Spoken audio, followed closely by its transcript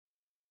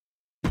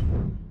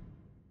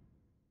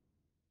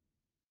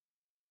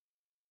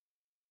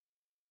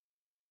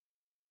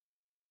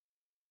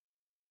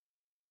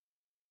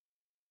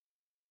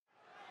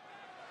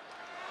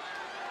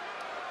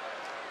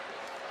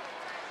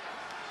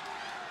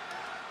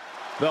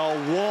The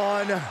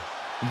one,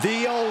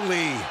 the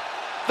only,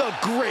 the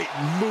great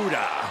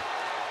MUTA.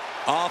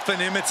 Often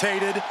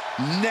imitated,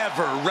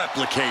 never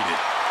replicated.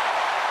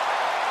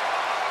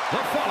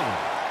 The following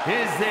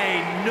is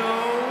a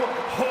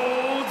no-holds-barred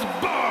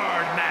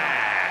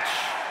match.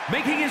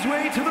 Making his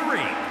way to the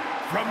ring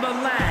from the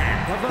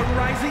land of the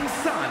rising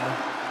sun.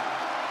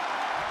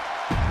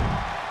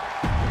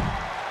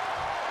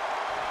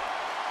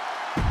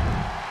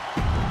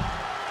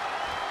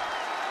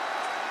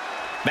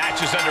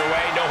 Match is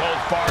underway, no holds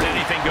barred,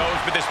 anything goes,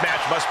 but this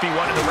match must be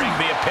won in the ring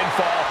via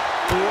pinfall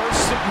or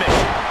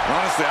submission.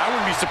 Honestly, I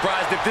wouldn't be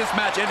surprised if this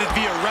match ended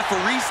via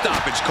referee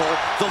stoppage, Cole.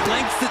 The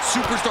lengths that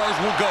superstars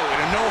will go in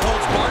a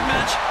no-holds-barred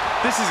match,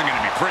 this isn't going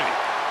to be pretty.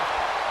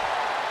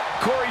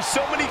 Corey, so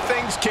many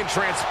things can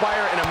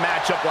transpire in a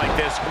matchup like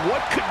this.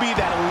 What could be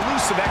that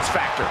elusive X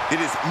factor?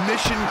 It is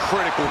mission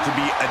critical to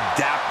be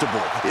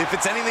adaptable. If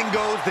it's anything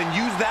goes, then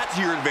use that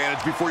to your advantage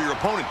before your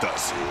opponent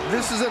does.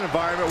 This is an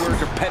environment where a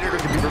competitor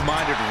can be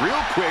reminded real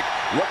quick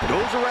what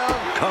goes around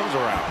comes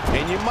around.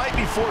 And you might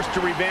be forced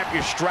to revamp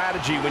your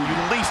strategy when you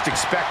least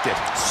expect it.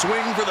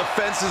 Swing for the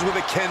fences with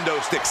a kendo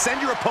stick.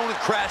 Send your opponent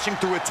crashing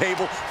through a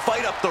table.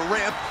 Fight up the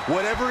ramp.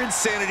 Whatever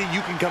insanity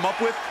you can come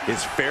up with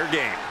is fair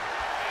game.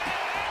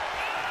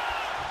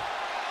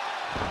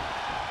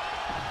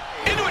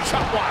 Into a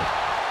chop block.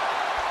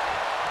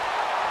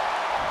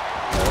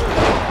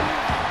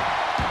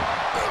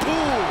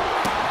 Ooh.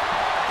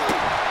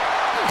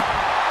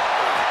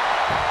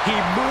 He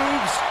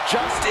moves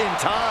just in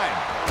time.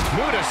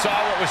 MUTA saw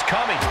what was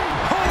coming.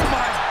 Oh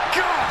my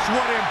gosh,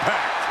 what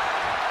impact!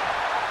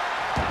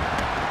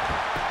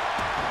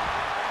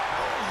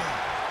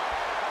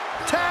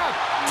 Tap,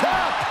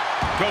 tap.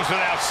 Goes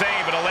without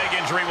saying, but a leg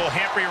injury will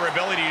hamper your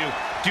ability to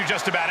do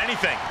just about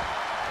anything.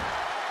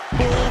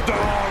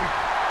 Bulldog.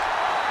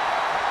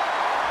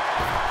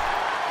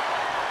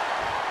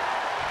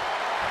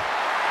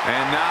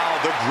 And now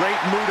the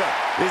great MUTA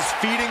is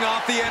feeding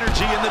off the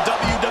energy in the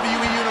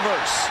WWE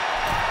Universe.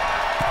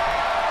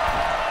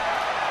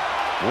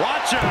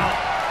 Watch out.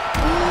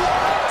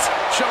 What?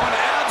 Showing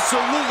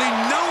absolutely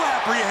no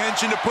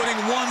apprehension to putting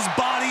one's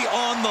body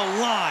on the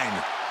line.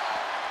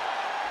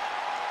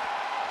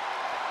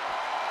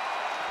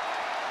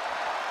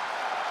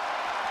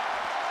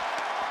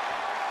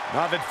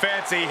 Nothing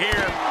fancy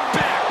here.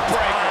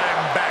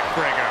 Backbreaker.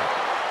 Backbreaker.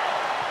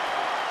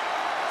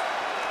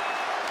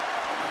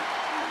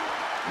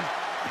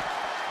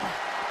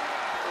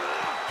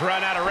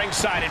 Run out of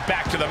ringside and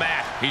back to the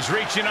mat. He's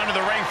reaching under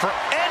the ring for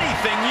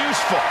anything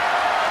useful.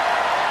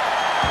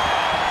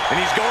 And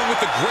he's going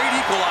with the great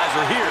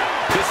equalizer here,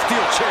 this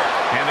steel chair.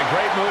 And the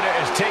great MUTA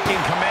is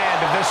taking command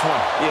of this one.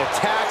 The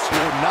attacks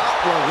will not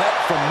relent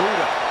from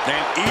MUTA.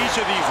 And each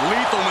of these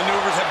lethal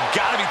maneuvers have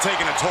got to be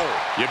taking a toll.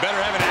 You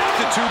better have an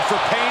aptitude for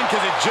pain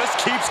because it just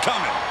keeps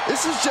coming.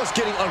 This is just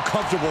getting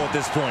uncomfortable at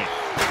this point.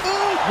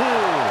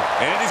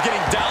 And it is getting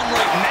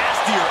downright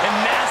nastier and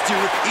nastier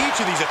with each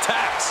of these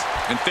attacks.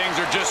 And things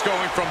are just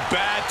going from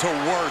bad to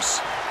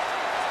worse.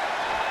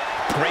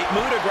 Great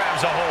MUTA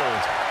grabs a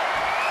hold.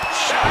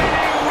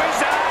 Shining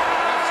Wizard!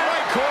 That's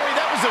right, Corey.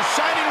 That was a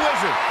Shining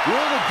Wizard.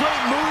 Will the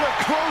great MUTA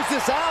close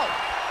this out?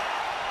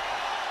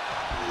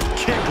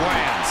 Kick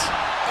lands.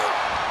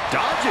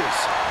 Dodges.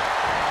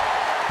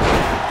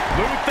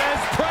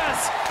 Luthez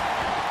press.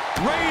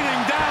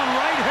 Raining down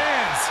right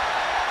hands.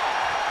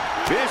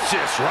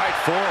 Vicious right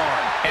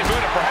forearm. And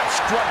MUTA perhaps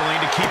struggling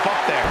to keep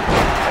up there.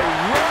 A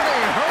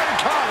running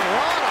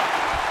hurricanrana.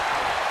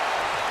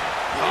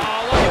 Oh,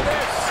 look at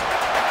this.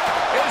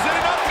 Is it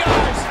enough,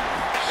 guys?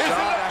 Is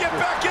it enough to get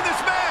back in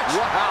this match?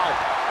 Wow.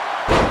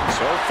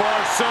 So far,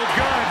 so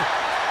good.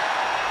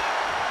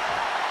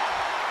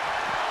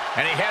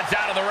 And he heads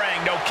out of the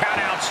ring. No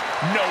countouts,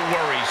 no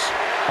worries.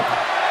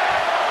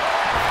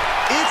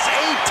 It's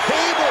a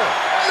table.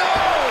 No!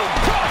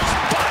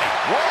 Crossbody.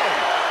 Whoa.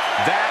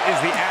 That is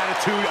the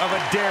attitude of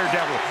a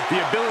daredevil. The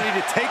ability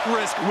to take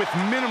risk with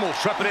minimal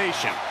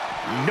trepidation.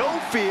 No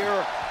fear,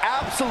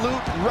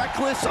 absolute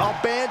reckless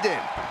abandon.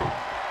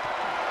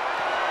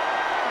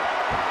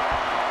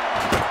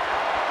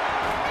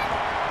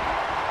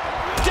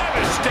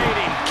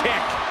 Devastating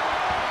kick.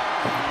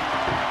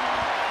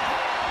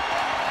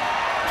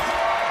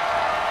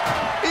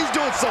 He's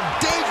doing some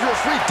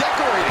dangerous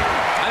redecorating.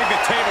 I think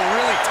the table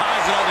really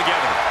ties it all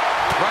together.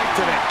 Right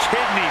to the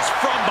kidneys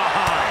from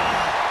behind.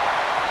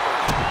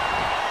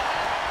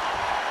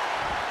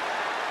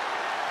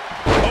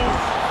 Oh.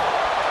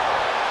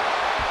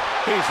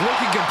 He's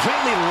looking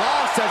completely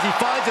lost as he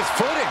finds his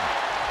footing.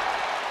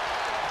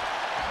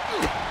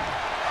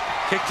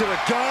 Kick to the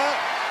gut.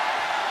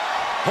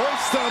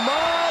 Hoists him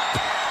up.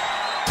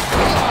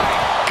 My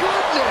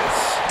goodness!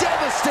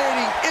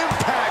 Devastating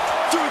impact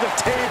through the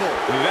table.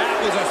 That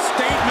was a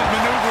statement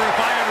maneuver if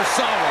I ever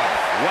saw one.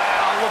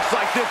 Wow, looks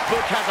like this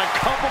book has a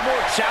couple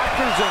more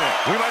chapters in it.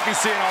 We might be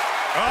seeing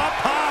up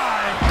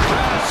high.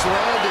 Crash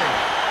landing.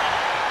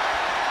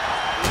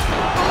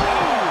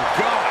 Oh,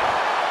 God.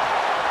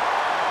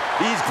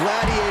 These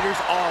gladiators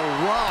are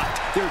locked.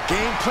 Their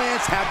game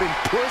plans have been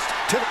pushed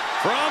to the...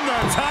 From the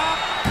top,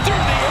 through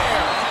the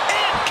air.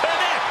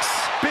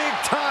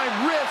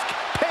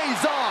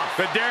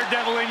 The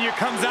daredevil in you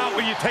comes out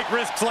when you take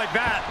risks like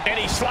that. And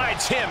he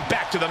slides him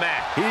back to the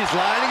mat. He's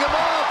lining him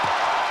up.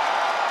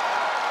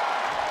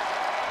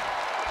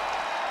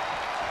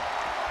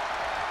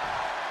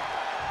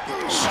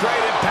 Straight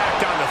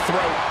impact on the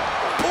throat.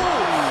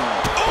 Ooh.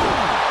 Ooh.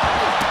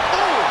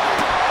 Ooh.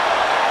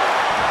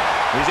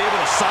 He's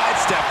able to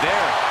sidestep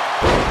there.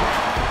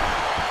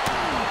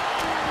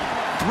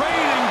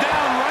 Raining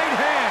down right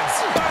hands.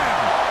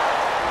 Bam!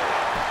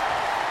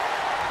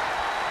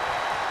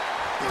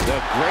 The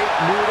great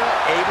MUTA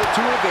able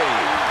to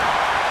evade.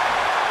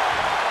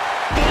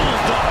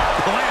 Bulldog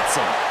plants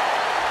him.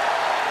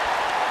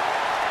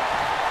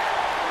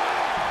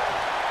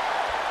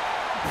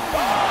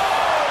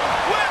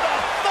 With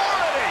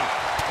authority.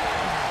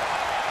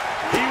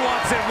 He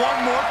wants it one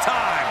more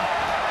time.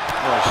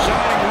 A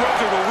shining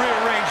razor will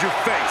rearrange your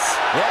face.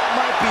 That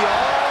might be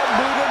all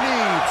MUTA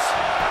needs.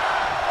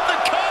 The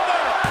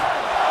cover.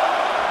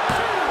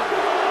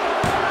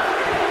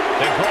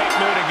 The great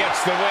MUTA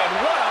gets the win.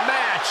 What a match.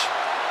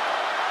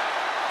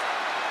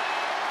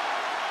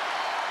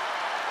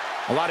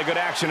 A lot of good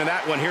action in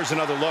that one. Here's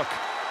another look.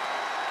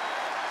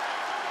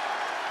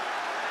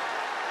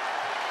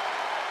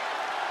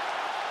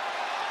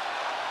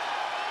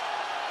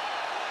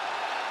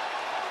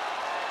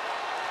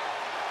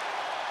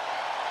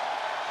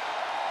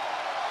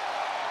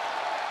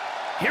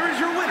 Here is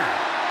your winner,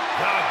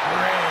 the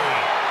Great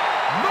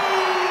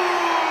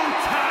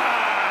MUTA!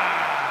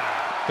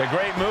 The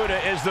great MUTA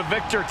is the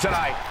victor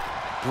tonight.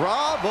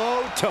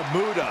 Bravo to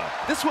MUTA.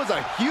 This was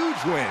a huge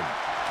win.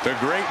 The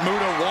great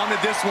MUTA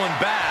wanted this one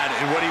bad,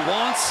 and what he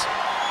wants,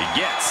 he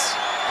gets.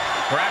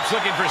 Perhaps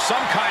looking for some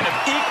kind of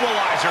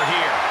equalizer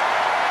here.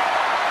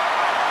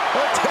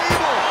 A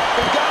table.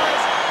 And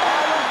guys,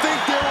 I don't think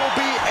there will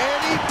be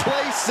any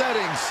place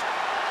settings.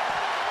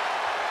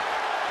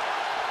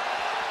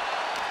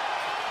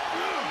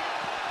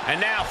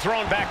 And now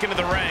thrown back into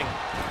the ring.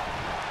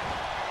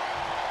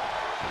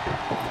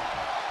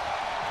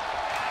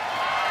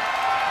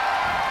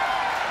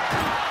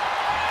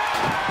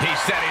 He's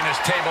setting his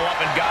table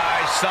up, and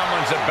guys,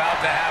 someone's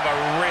about to have a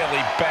really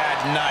bad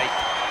night.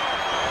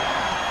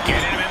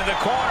 Getting him into the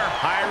corner.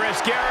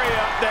 High-risk area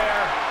up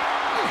there.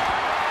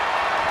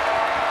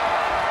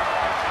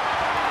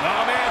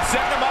 Oh, man,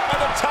 setting him up by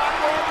the top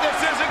rope.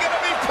 This isn't going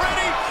to be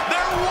pretty.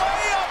 They're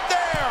way up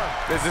there.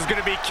 This is going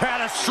to be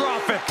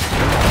catastrophic.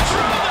 Through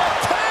the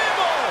table.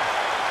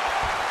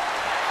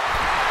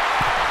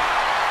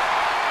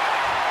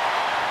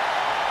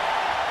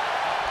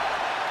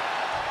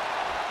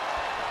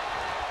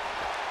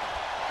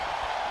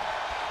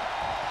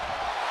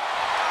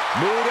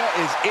 MUTA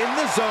is in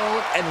the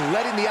zone and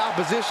letting the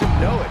opposition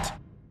know it.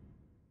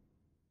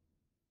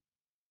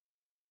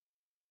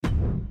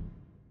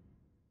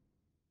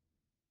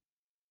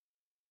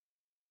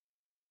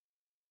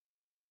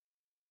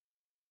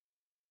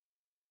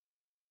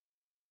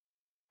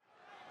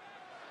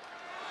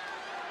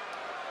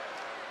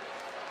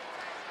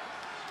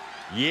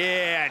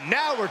 Yeah,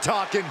 now we're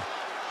talking.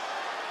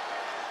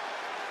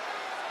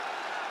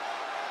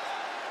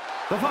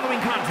 The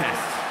following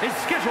contest is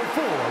scheduled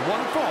for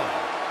one fall.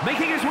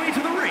 Making his way to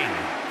the ring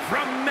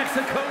from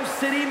Mexico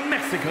City,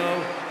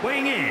 Mexico,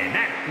 weighing in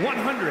at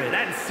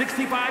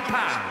 165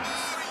 pounds.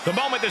 The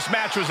moment this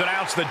match was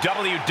announced, the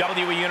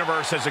WWE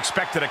Universe has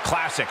expected a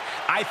classic.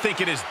 I think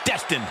it is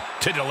destined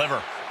to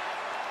deliver.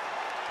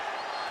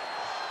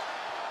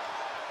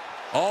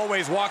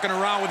 Always walking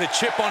around with a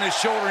chip on his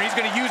shoulder, and he's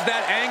going to use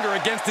that anger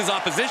against his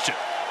opposition.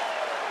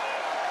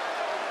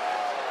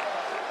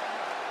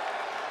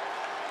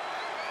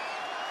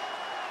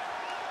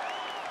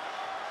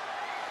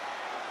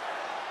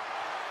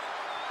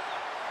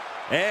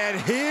 And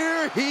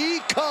here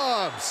he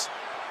comes.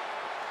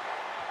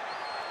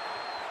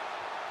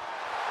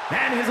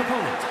 And his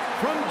opponent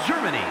from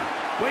Germany,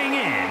 weighing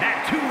in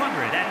at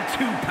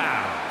 202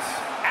 pounds,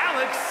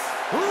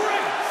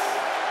 WRIGHT.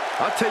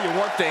 I'll tell you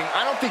one thing,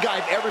 I don't think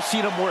I've ever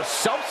seen a more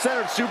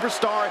self-centered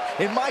superstar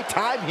in my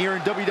time here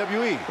in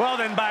WWE. Well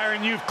then,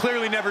 Byron, you've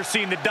clearly never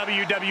seen the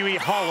WWE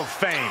Hall of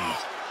Fame.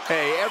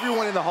 Hey,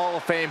 everyone in the Hall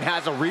of Fame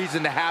has a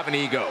reason to have an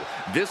ego.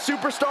 This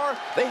superstar,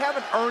 they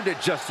haven't earned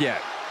it just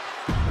yet.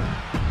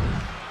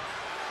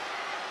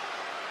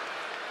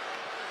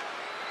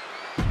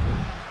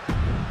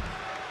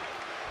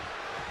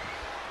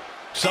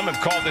 Some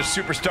have called this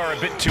superstar a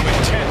bit too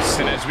intense,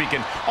 and as we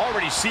can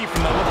already see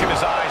from the look in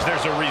his eyes,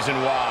 there's a reason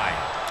why.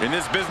 In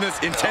this business,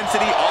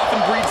 intensity often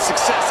breeds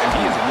success, and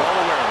he is well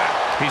aware of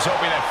that. He's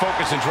hoping that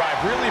focus and drive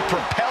really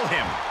propel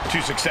him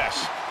to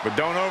success. But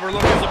don't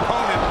overlook his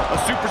opponent, a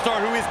superstar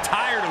who is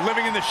tired of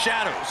living in the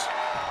shadows.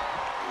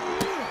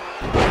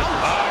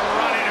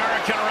 Running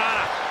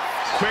Hurricanrana.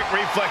 Quick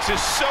reflex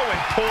is so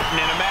important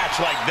in a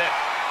match like this.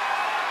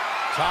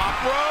 Top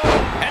rope,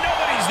 and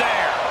nobody's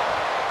there.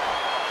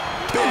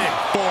 Big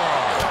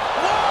forearm.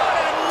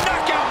 What a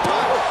knockout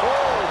punch.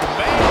 Oh,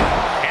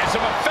 man. And some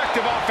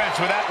effective offense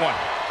with that one.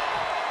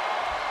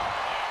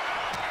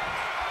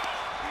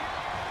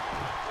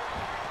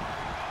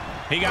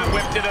 He got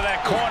whipped into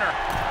that corner.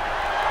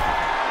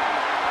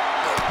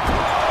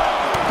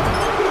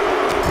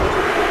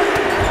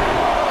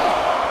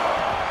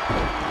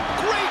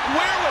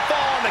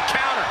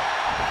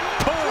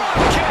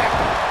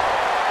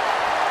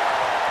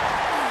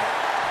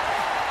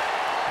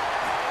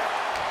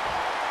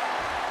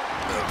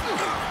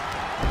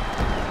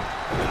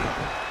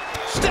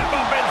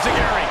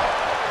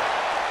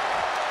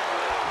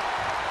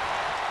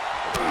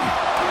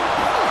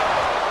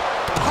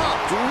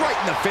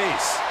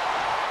 face.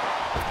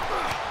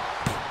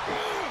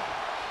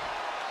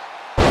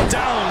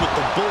 Down with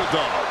the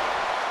bulldog.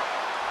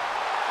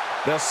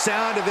 The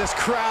sound of this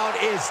crowd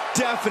is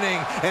deafening,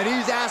 and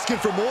he's asking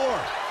for more.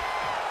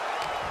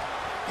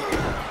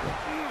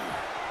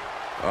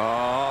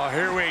 Oh,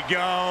 here we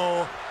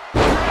go.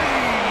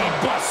 Brain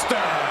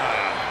buster.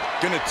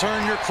 Gonna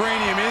turn your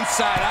cranium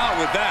inside out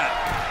with that.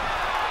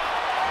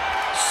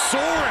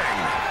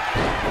 Soaring.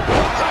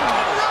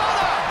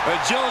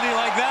 Agility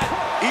like that,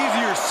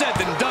 easier said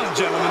than done,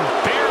 gentlemen.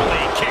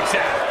 Barely kicks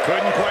out.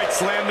 Couldn't quite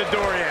slam the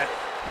door yet.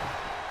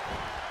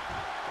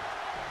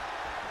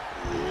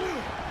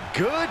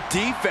 Good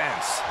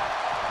defense.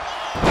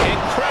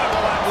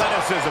 Incredible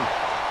athleticism.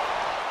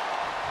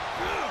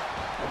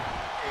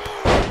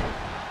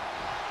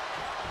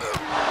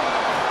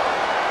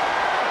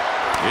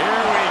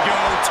 Here we go.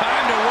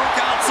 Time to work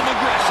out some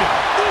aggression.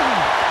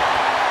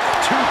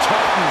 Two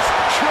Titans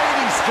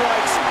trading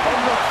strikes and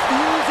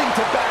refusing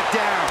to back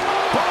down.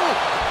 Boom!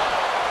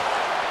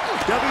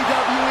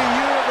 WWE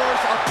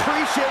Universe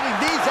appreciating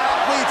these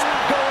athletes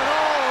going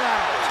all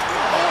out.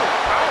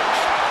 Oh, ouch!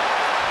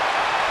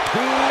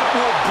 Who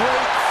will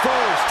break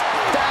first?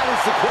 That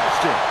is the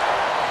question.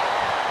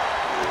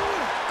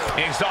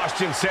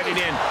 Exhaustion setting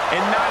in,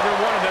 and neither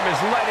one of them is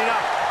letting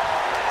up.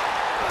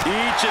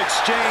 Each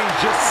exchange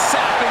just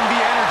sapping the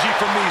energy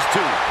from these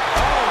two.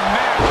 Oh,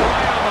 man,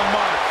 right on the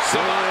mark.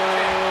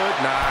 Good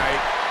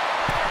night.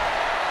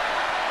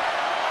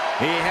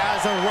 He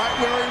has him right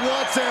where he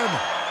wants him.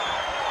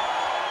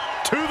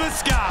 To the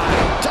sky.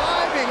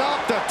 Diving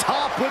off the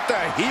top with the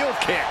heel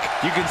kick.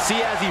 You can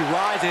see as he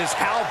rises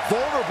how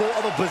vulnerable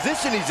of a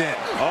position he's in.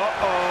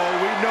 Uh-oh,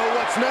 we know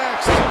what's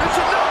next. It's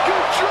a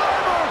no-good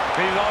driver.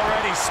 He's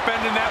already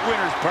spending that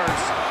winner's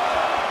purse.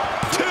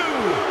 Two.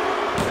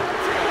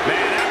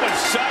 Man, that was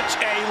such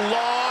a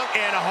long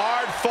and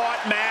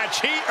hard-fought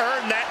match. He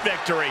earned that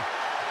victory.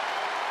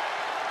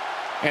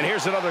 And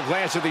here's another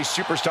glance at these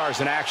superstars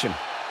in action.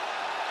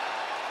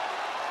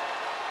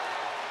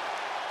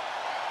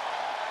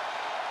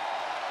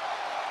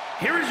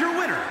 Here is your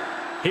winner.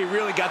 He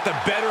really got the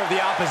better of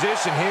the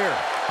opposition here.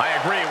 I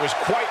agree, it was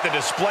quite the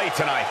display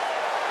tonight.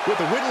 With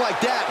a win like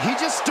that, he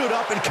just stood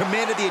up and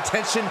commanded the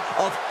attention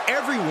of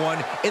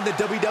everyone in the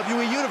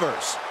WWE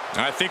Universe.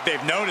 I think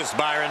they've noticed,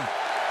 Byron.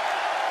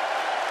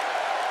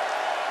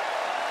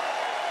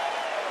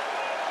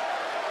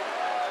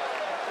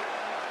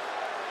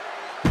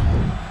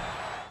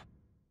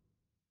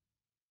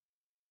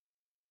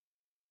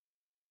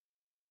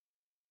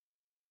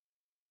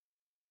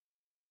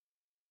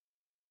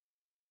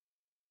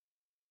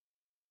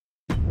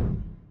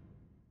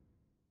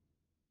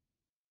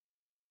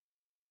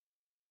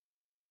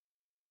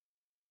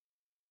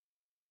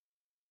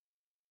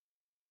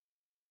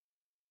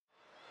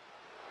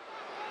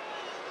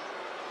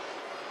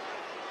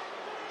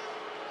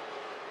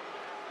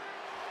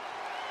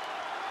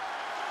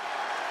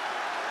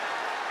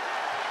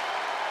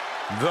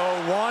 The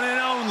one and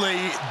only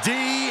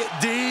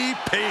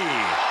DDP.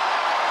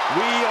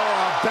 We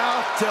are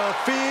about to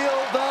feel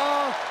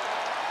the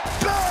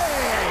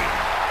bang!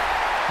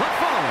 The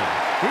following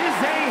is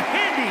a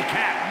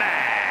handicap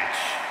match.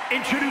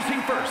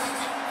 Introducing first,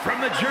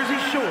 from the Jersey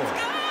Shore,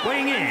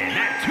 weighing in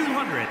at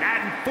 248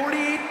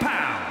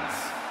 pounds,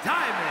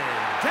 Diamond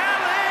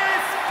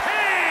Dallas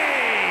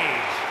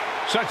Page.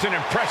 Such an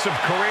impressive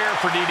career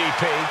for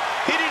DDP.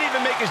 He didn't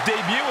even make his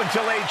debut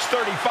until age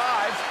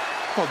 35.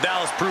 Well,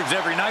 Dallas proves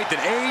every night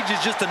that age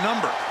is just a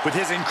number with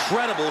his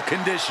incredible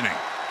conditioning.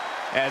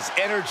 As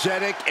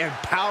energetic and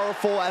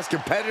powerful as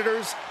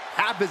competitors,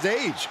 half his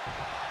age.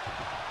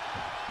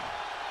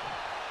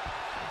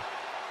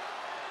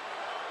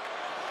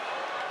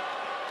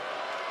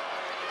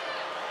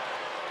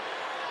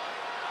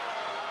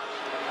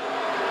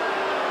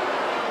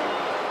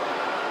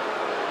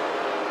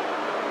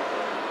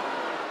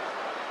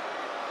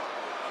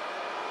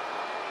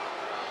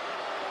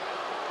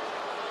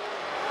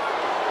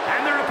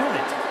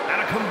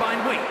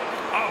 Combined weight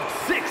of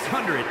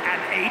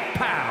 608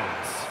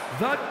 pounds.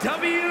 The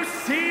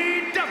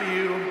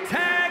WCW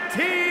Tag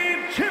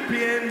Team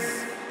Champions,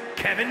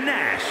 Kevin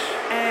Nash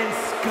and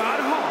Scott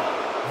Hall,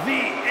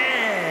 the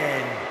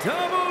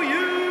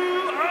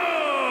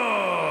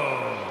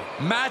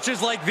NWO.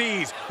 Matches like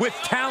these, with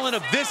talent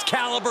of this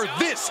caliber,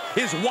 this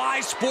is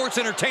why sports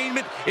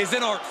entertainment is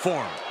an art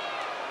form.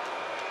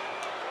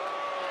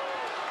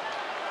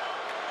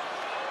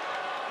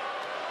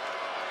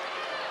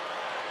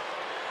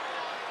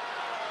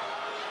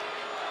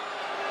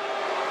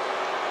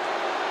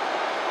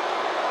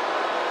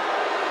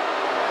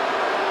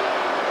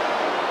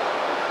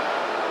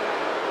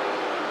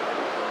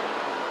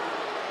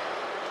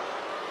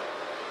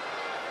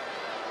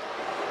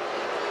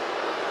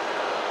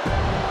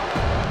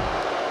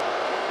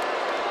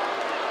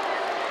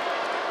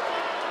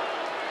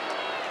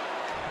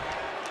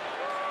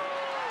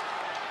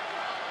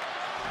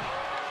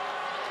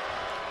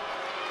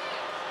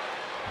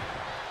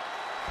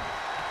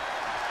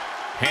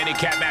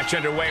 Handicap match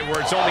underway where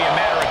it's only a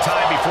matter of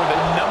time before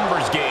the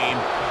numbers game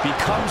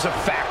becomes a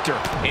factor.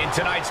 In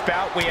tonight's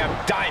bout, we have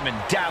Diamond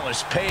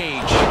Dallas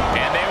Page.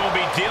 And they will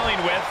be dealing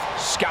with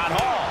Scott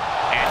Hall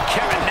and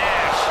Kevin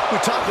Nash.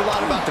 We talked a lot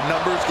about the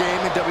numbers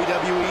game in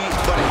WWE,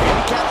 but a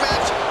handicap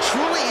match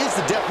truly is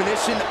the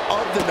definition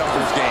of the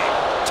numbers game.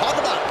 Talk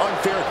about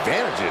unfair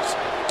advantages.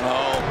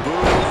 Oh,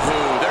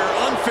 boo-hoo. There are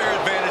unfair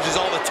advantages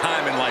all the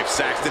time in life,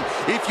 Saxton.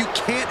 If you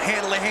can't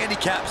handle a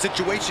handicap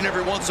situation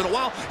every once in a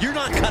while, you're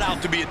not cut out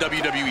to be a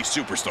WWE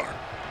superstar.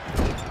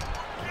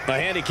 A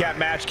handicap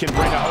match can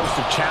bring a host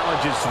of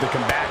challenges to the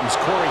combatants.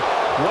 Corey,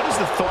 what is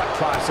the thought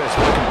process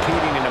when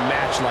competing in a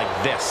match like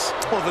this?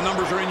 Well, the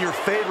numbers are in your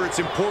favor. It's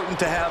important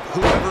to have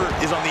whoever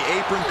is on the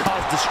apron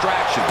cause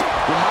distraction.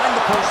 Remind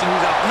the person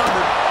who's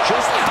outnumbered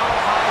just how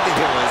high the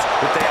hill is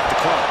that they have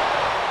to climb.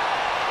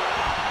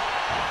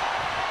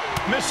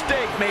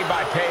 Mistake made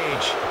by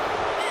Page.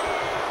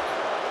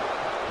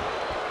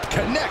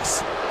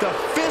 Connects the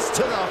fist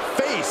to the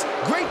face.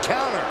 Great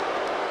counter.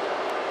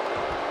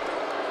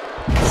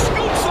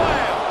 Scoop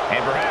slam.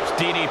 And perhaps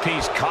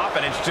DDP's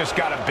confidence just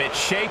got a bit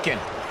shaken.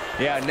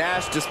 Yeah,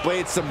 Nash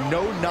displayed some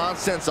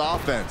no-nonsense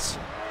offense.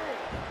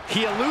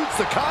 He eludes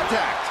the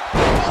contact.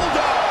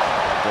 Bulldog.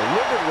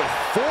 Delivered with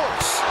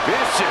force.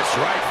 Vicious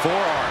right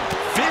forearm.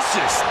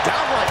 Vicious,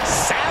 downright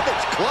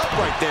savage club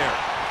right there.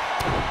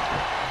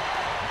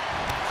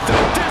 The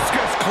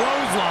discus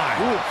clothesline.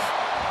 Oof.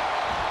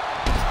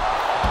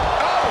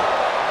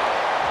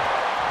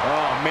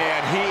 Oh,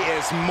 man, he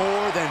is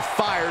more than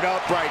fired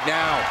up right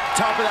now.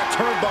 Top of that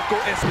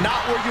turnbuckle is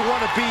not where you want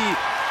to be.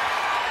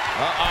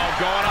 Uh-oh,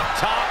 going up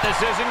top.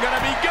 This isn't going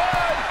to be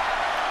good.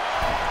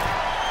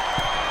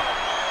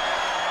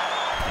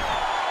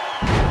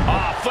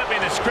 Oh,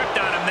 flipping the script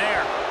on him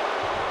there.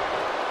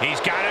 He's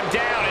got him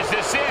down. Is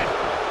this it?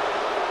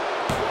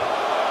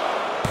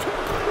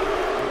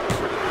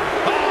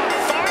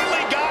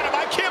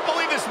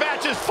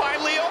 Is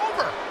finally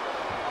over.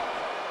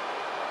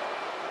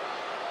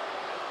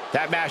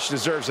 That match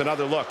deserves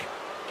another look.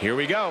 Here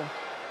we go.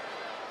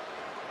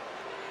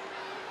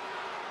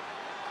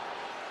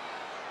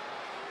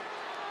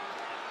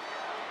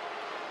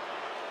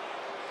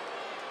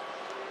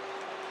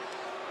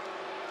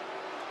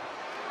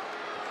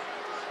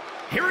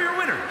 Here are your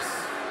winners,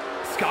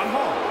 Scott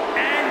Hall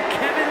and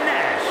Kevin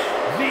Nash,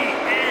 the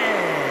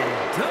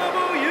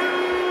NWO.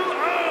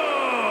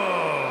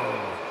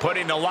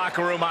 Putting the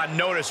locker room on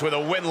notice with a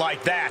win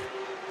like that.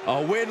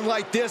 A win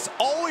like this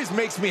always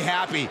makes me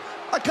happy.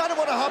 I kind of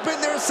want to hop in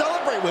there and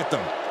celebrate with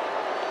them.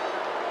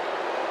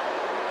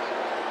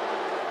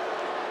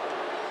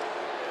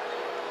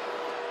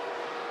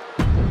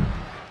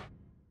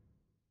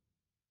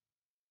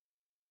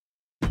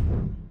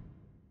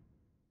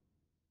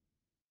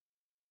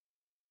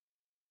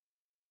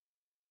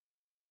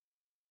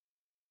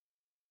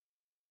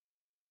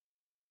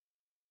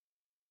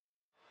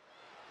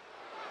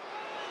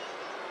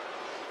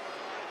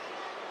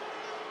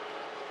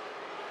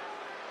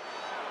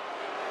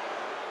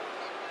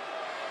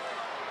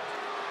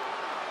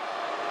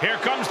 Here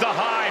comes the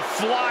high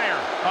flyer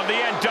of the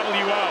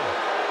NWO.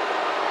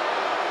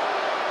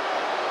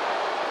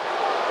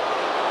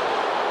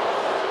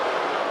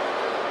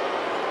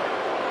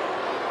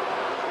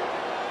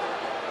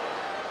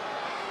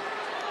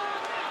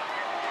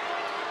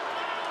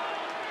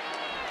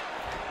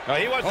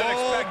 Well, he wasn't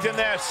expecting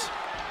this.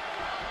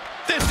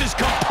 This is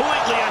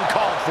completely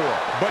uncalled for,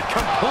 but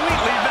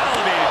completely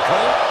validated,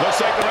 Cole. Looks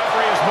like the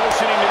referee is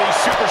motioning to these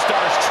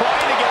superstars,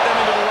 trying to get them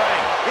into the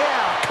ring.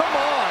 Yeah, come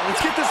on. Let's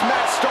get this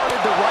match started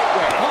the right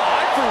way. Well,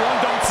 I, for one,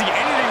 don't see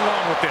anything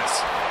wrong with this.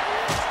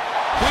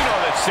 We know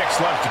that SYXX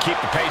loves to keep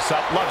the pace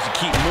up, loves to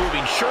keep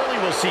moving. Surely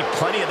we'll see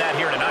plenty of that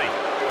here tonight.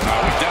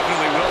 We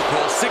definitely will,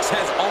 Cole. SYXX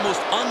has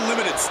almost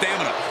unlimited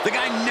stamina. The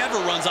guy never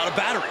runs out of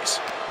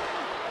batteries.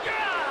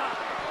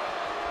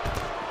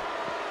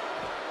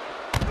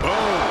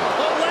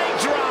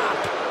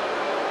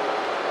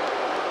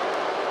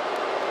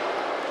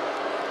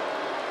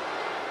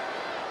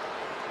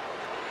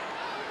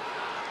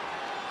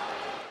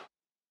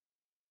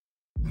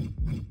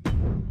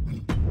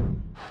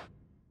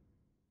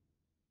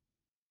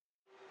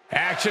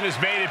 Action has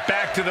made it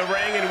back to the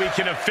ring, and we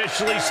can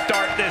officially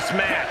start this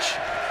match.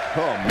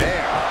 Oh,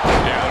 man.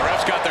 Yeah, the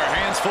refs got their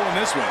hands full in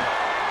this one.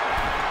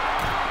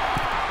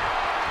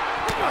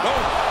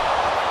 Oh.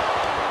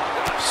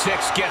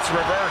 SYXX gets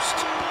reversed.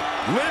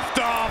 Lift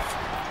off.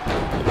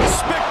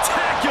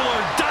 Spectacular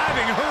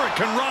diving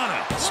Hurricane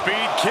Rana.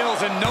 Speed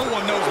kills, and no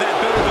one knows that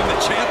better than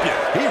the champion.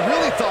 He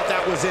really thought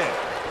that was it.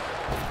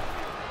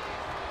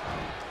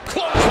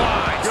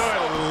 Clothesline.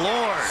 Good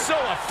Lord. So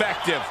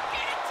effective.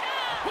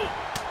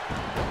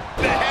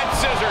 The head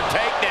scissor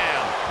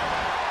takedown.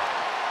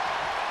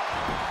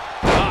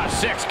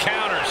 SYXX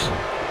counters.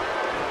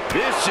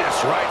 Vicious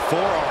right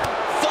forearm.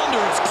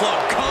 Thunderous club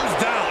comes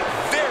down.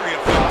 Very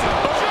effective.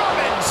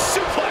 German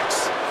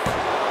suplex.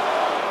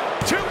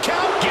 2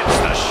 count. Gets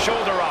the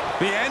shoulder up.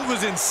 The end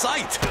was in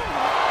sight.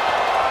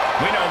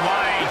 We know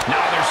why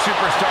neither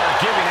superstar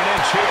giving an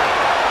inch here.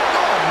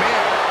 Oh,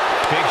 man.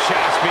 Big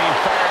shots being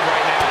fired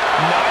right now.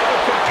 Neither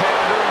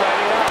competitor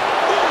letting up.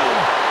 Ooh.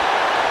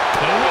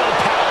 The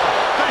willpower,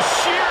 the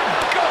sheer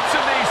guts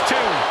of these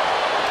two.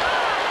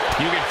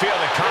 You can feel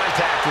the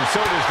contact, and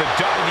so does the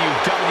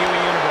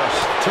WWE Universe.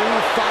 Two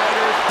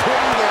fighters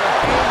putting their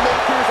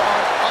haymakers on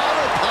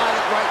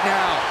autopilot right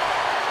now.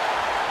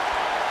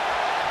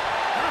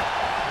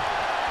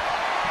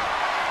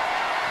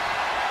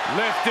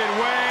 Lifted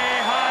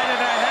way high to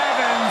the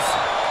heavens.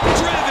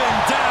 Driven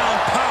down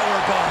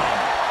powerbomb.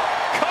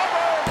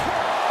 Cover.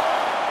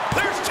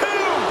 There's two.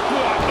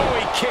 Oh,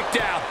 he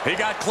kicked out. He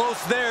got close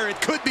there.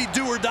 It could be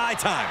do or die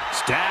time.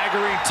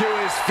 Staggering to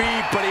his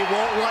feet, but he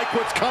won't like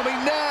what's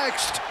coming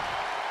next.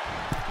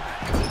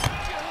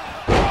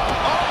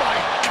 Oh my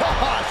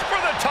gosh,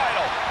 For the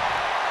title.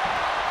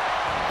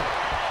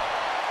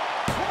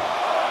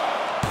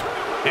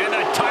 And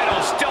the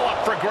title's still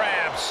up for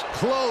grabs.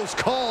 close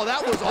call.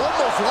 That was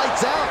almost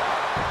lights out.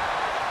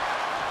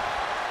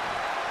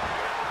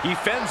 He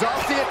fends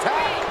off the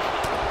attack.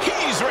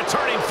 He's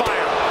returning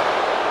fire.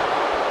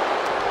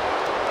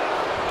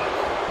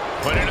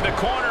 Put into the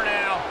corner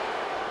now.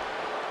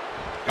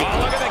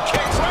 Oh, look at the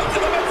kicks right to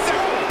the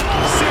midsection.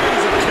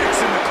 Series of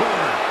kicks in the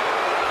corner.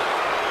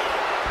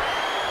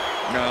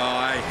 No,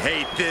 I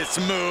hate this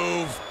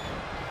move.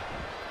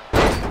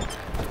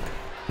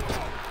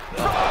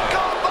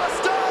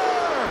 Buster!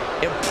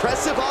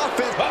 Impressive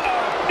offense.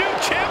 New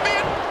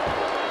champion.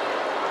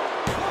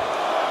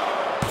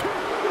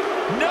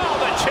 No,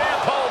 the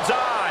champ holds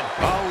on.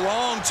 A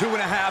long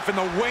 2.5 in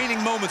the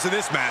waning moments of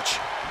this match.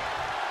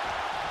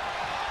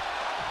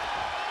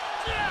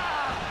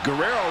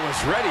 Guerrero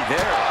was ready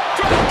there.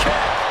 Drop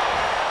kick.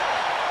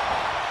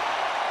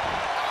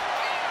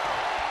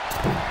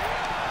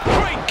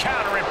 Great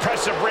counter.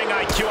 Impressive ring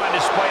IQ on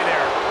display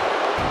there.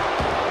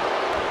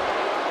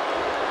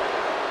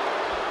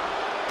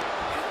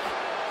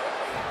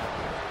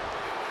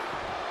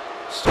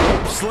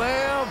 Scoop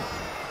slam.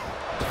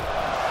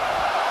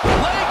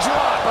 Leg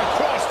drop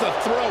across the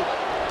throat.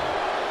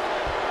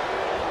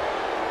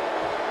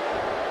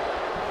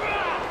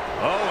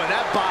 Oh, and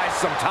that buys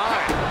some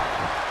time.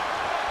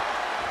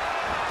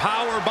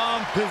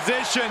 Powerbomb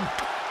position.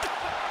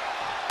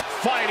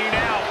 Fighting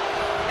out.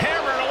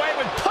 Hammering away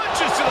with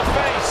punches to the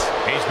face.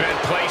 He's been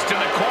placed in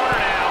the corner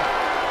now.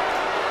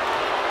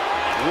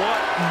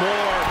 What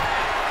more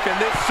can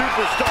this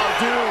superstar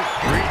do?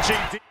 Reaching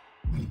deep.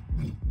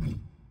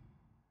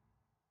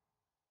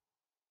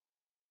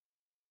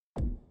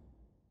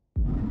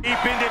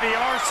 Deep into the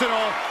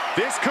arsenal.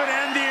 This could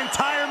end the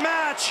entire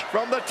match.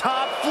 From the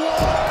top floor.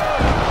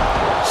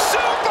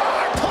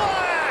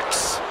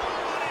 Superplex!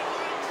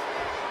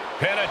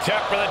 Pin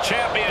attempt for the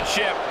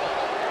championship.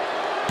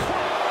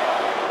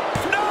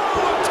 No,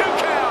 2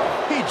 count.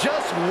 He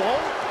just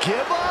won't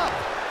give up.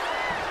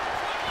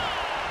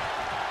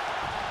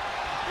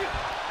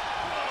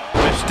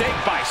 Mistake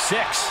by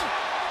 6.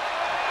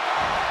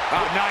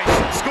 Oh, nice.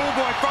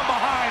 Schoolboy from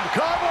behind.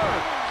 Cover.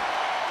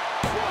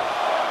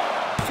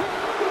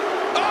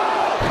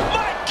 Oh,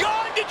 my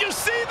God, did you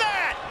see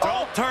that?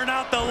 Don't turn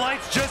out the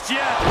lights just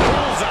yet.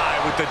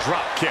 Bullseye with the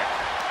drop kick.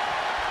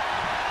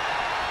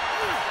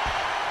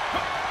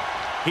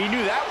 He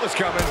knew that was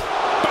coming.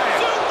 Bam.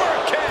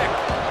 Super kick.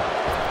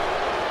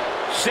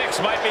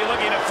 6 might be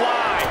looking to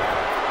fly.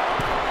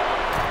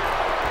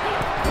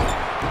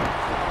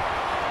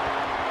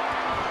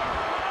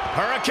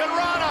 Hurricane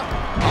Rana.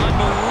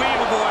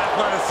 Unbelievable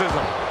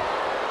athleticism.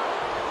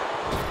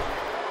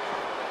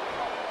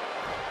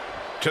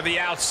 To the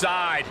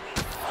outside.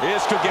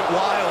 This could get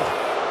wild.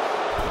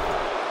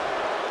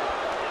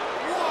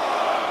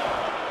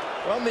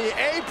 From the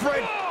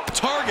apron.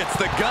 Targets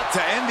the gut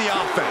to end the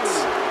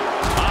offense.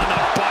 On the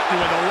button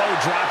with a low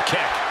drop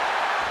kick.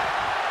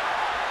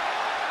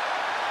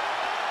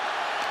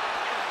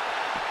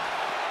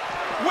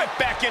 Whip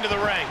back into the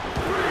ring.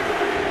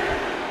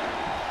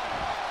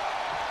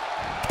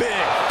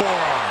 Big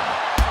forearm.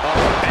 A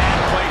bad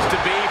place to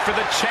be for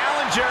the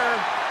challenger.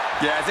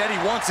 Yeah, as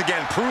Eddie once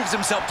again proves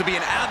himself to be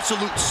an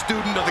absolute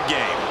student of the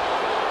game.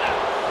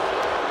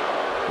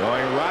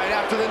 Going right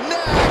after the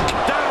neck.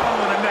 Down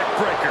with a neck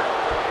breaker.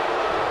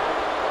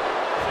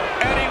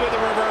 Eddie with a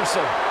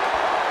reversal.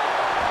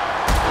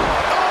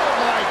 Oh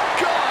my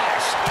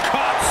gosh.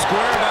 Caught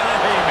square by the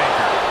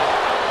haymaker.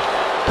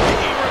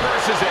 He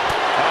reverses it.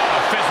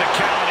 Oh,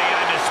 physicality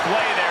on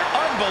display there.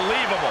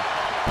 Unbelievable.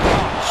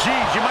 Oh,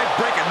 geez, you might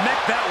break a neck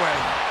that way.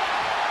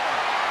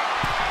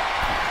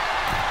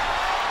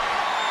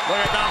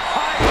 Look at the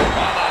high.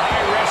 Oh, the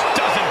high risk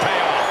doesn't pay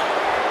off.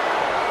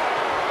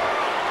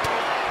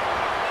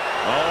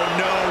 Oh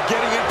no,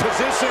 getting in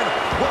position.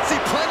 What's he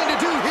planning to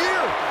do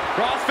here?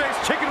 Crossface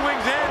chicken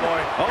wings in.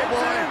 Oh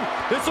boy.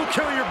 This will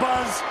kill your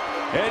buzz.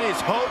 Eddie's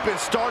hope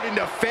is starting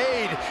to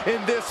fade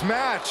in this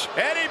match.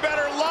 Eddie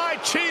better lie,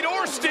 cheat,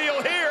 or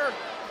steal here.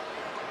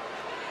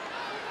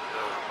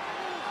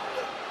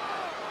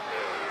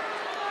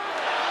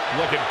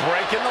 Look at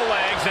breaking the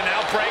legs and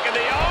now breaking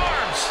the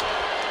arms.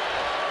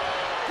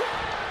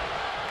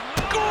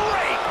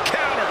 Great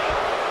counter.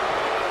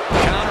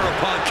 Counter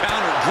upon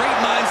counter. Great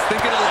minds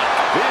think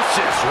alike.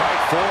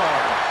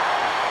 forearm.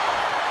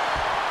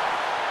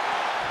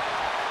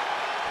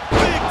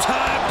 Big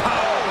time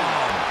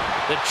powerbomb.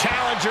 The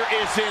challenger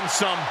is in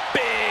some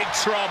big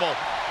trouble.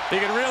 He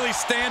can really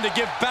stand to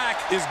give back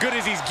as good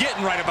as he's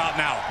getting right about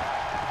now.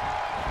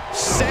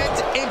 Sent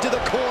into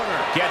the corner.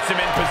 Gets him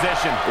in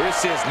position.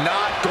 This is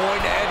not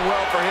going to end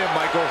well for him,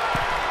 Michael.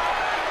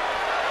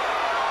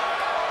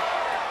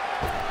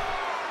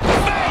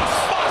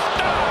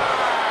 Facebuster!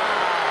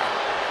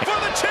 For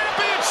the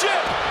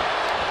championship!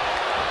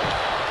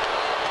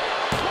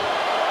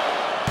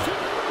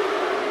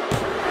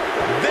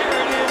 There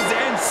it is,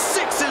 and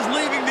SYXX is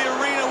leaving the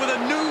arena with a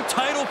new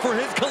title for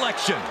his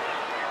collection.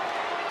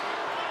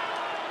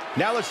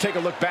 Now let's take a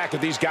look back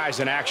at these guys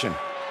in action.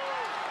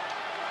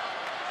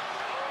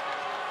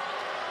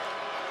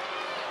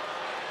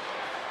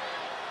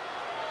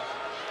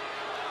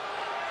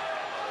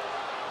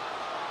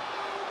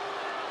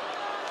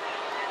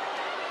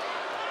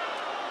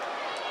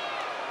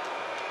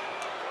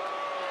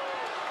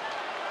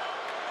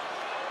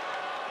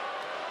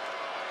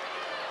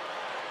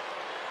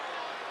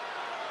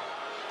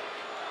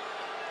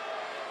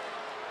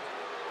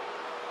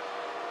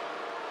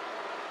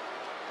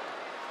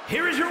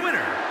 Here is your winner,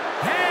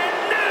 and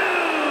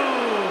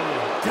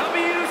new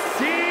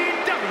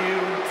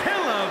WCW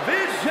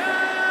Television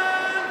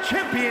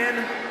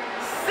Champion,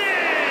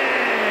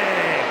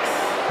 SYXX.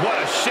 What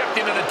a shift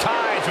into the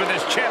tides with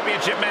this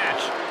championship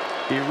match.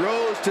 He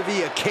rose to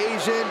the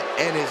occasion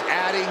and is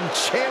adding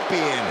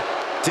champion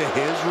to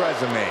his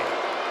resume.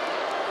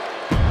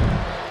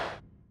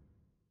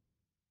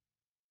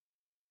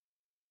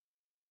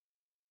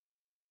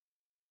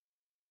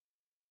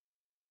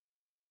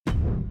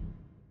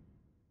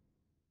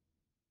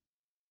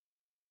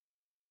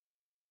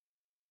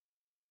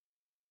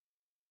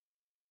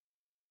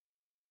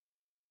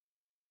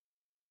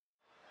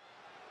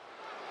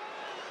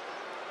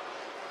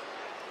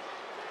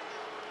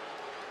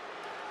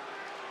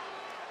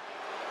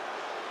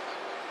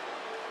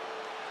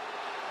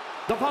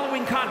 The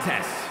following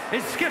contest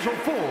is scheduled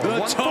for The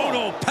one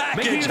total fall.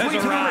 package Making his has way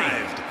to the ring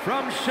arrived.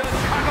 from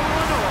Chicago,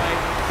 Illinois,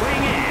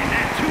 weighing in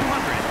at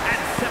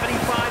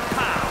 275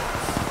 pounds.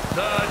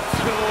 The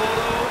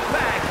total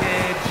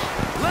package,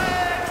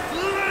 Lex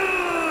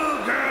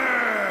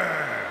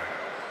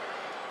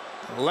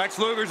Luger. Lex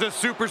Luger's a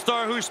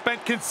superstar who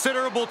spent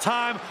considerable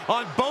time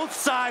on both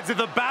sides of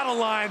the battle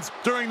lines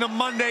during the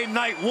Monday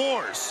Night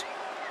Wars.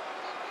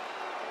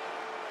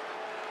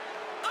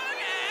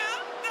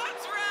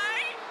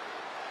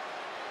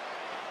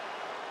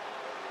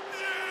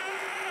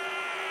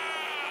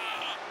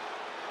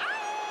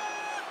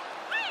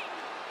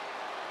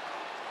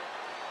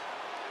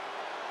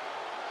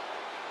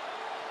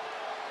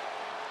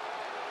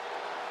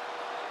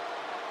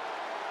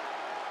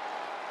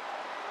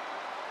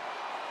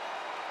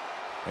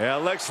 Yeah,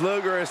 Lex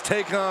Luger has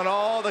taken on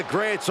all the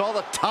greats, all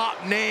the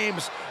top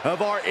names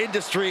of our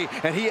industry,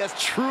 and he has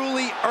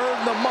truly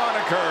earned the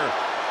moniker,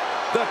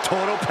 the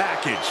total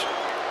package.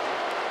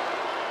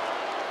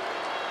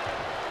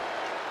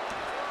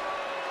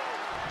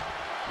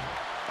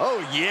 Oh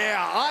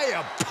yeah, I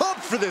am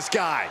pumped for this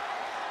guy.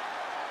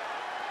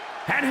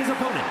 And his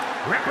opponent,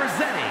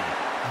 representing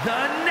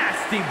the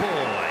Nasty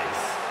Boys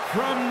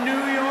from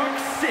New York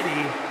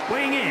City,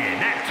 weighing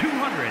in at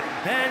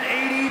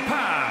 280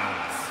 pounds.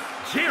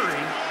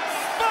 Cheering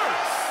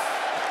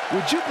Sparks.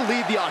 Would you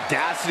believe the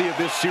audacity of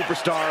this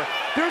superstar?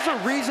 There's a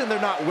reason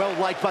they're not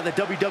well-liked by the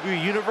WWE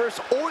Universe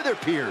or their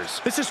peers.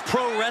 This is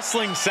pro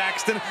wrestling,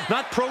 Saxton,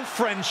 not pro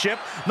friendship,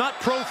 not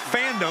pro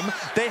fandom.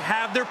 They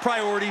have their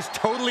priorities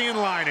totally in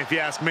line, if you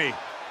ask me.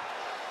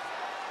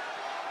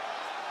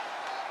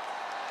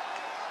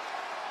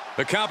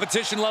 The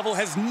competition level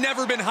has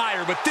never been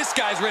higher, but this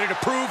guy's ready to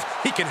prove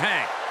he can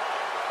hang.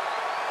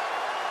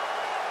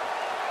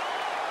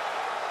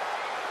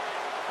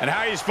 And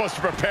how are you supposed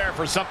to prepare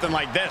for something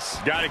like this?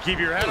 Got to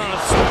keep your head on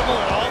a swivel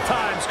at all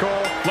times,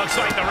 Cole. Looks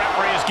like the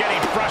referee is getting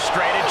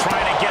frustrated,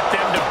 trying to get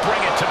them to bring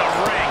it to the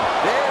ring.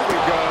 There we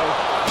go.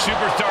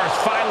 Superstars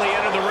finally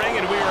enter the ring,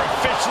 and we are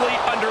officially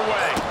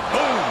underway.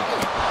 Boom!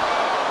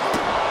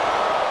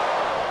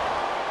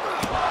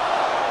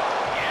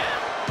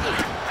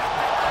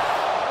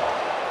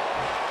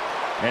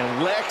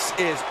 And Lex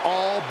is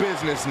all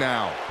business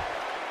now.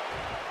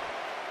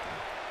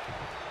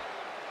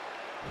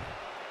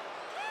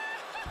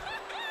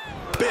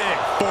 Big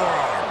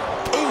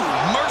forearm. Ooh,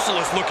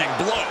 merciless looking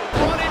blow.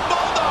 Running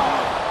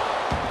bulldog.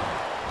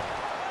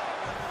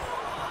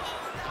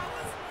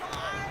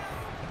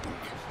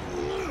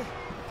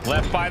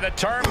 Left by the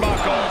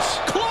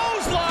turnbuckles.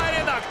 Clothesline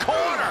in the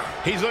corner.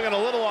 He's looking a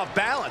little off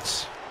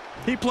balance.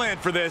 He planned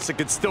for this and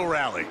could still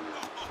rally.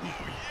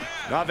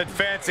 Nothing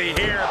fancy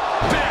here.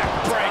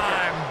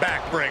 Backbreaker.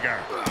 Backbreaker.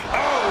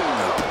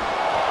 Oh!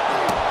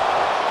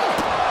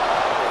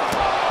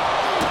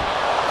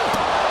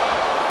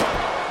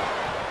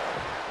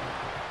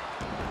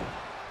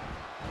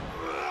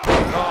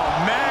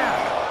 Oh, man!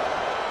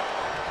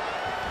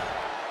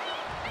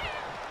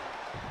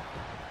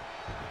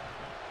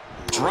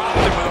 Dropped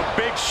him with a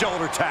big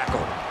shoulder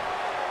tackle.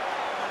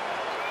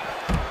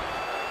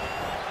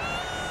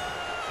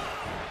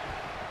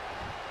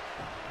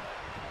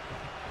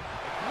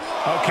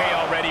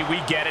 we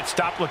get it.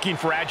 Stop looking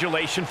for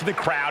adulation from the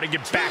crowd and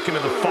get back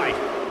into the fight.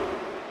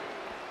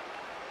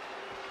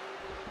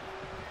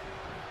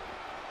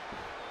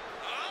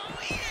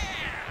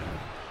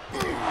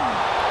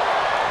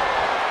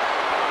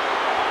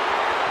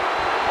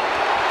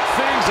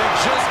 Things have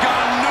just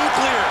gone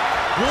nuclear.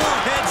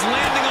 Warheads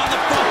landing on the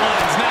front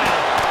lines now.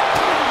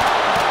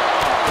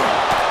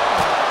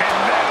 And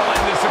that'll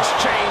end this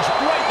exchange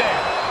right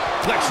there.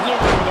 Lex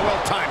Luger with a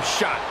well-timed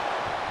shot.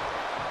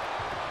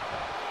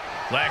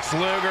 Lex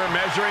Luger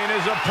measuring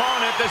his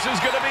opponent. This is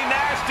going to be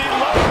nasty.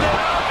 Loaded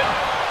up.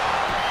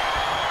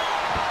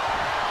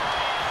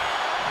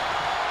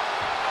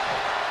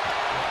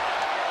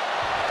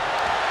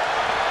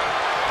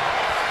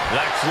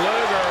 Lex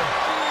Luger,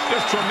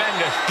 just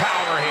tremendous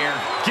power here.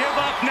 Give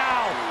up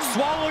now.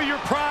 Swallow your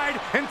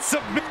pride and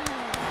submit.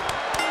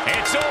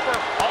 It's over.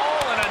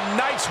 All in a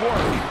night's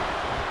work.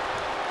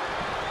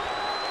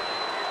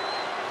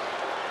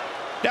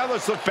 Now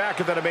let's look back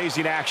at that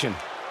amazing action.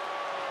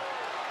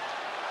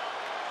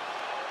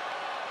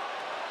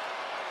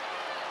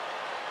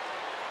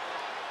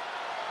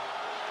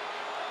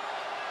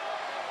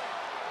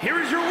 Here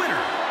is your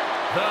winner,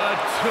 the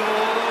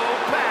Total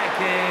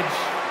Package,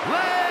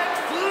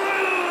 Lex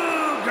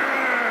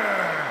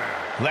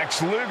Luger.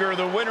 Lex Luger,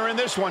 the winner in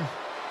this one.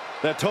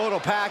 The Total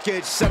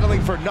Package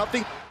settling for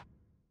nothing.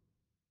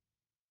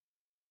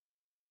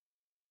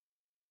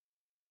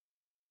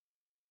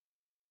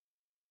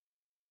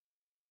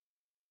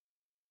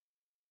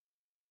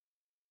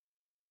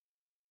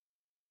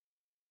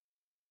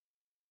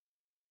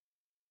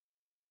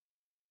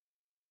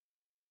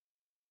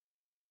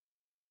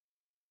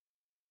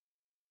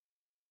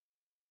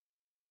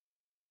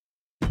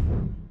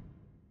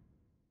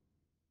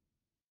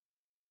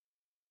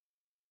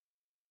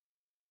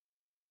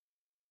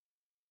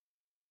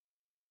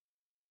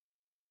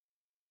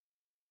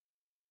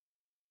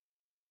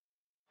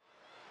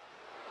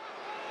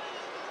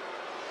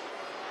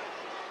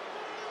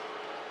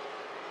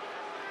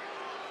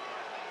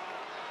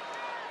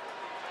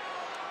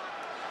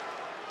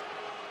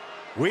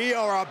 We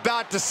are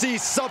about to see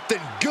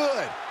something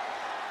good.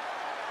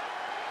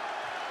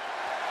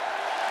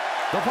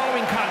 The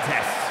following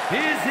contest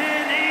is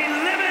an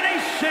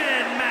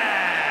elimination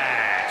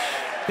match.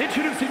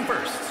 Introducing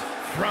first,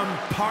 from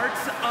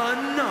parts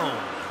unknown,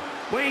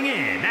 weighing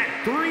in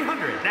at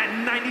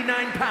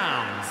 399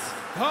 pounds,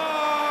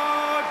 the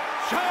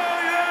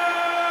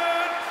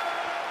Giant!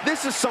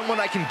 This is someone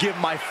I can give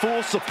my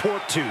full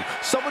support to.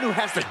 Someone who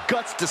has the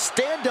guts to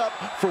stand up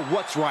for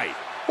what's right.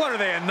 What are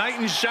they, a knight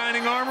in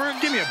shining armor?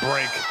 Give me a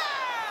break.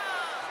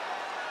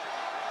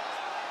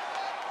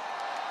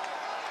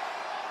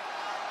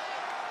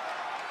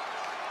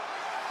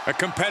 A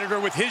competitor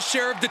with his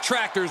share of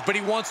detractors, but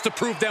he wants to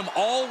prove them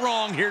all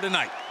wrong here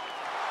tonight.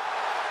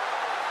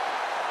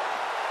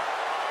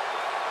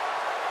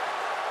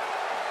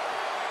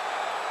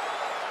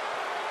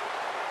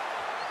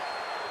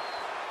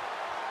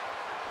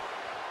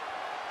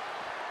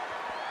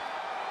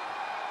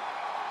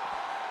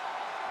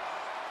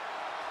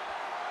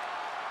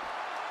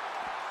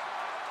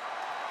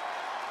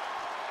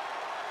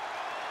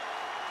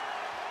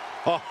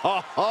 Ha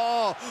ha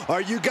ha!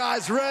 Are you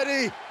guys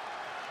ready?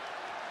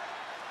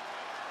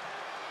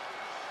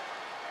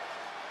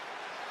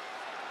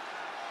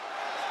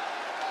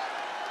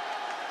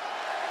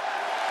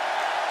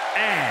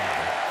 And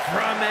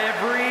from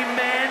every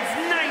man's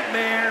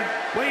nightmare,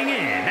 weighing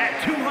in at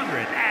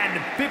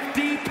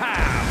 250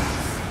 pounds,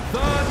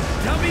 the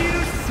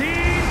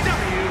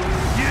WCW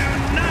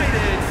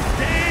United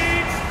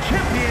States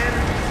Champion,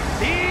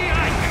 the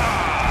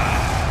Icon.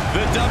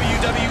 The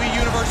WWE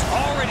Universe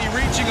already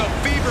reaching a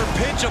fever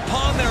pitch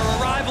upon their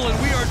arrival, and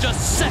we are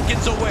just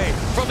seconds away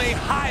from a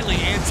highly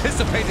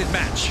anticipated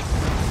match.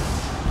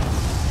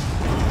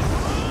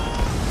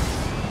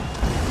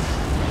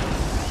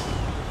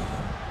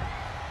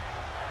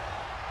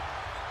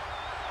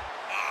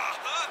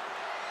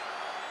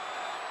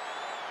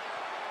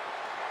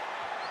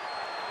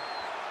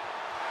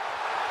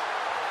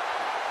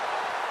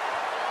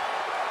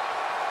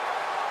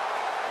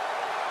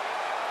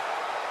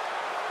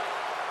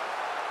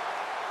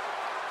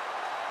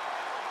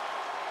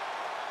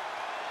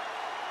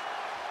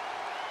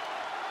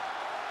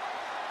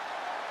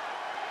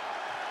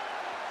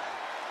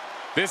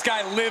 This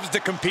guy lives to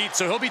compete,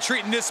 so he'll be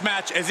treating this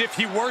match as if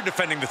he were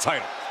defending the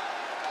title.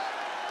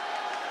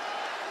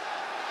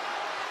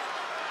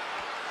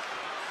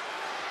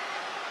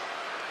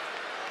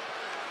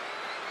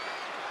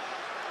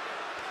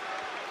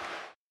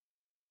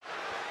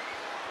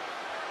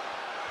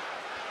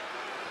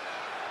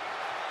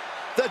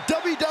 The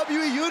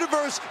WWE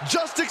Universe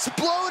just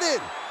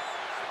exploded!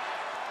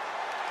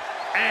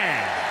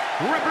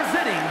 And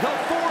representing the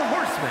Four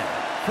Horsemen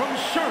from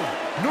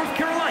Charlotte, North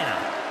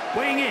Carolina,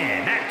 weighing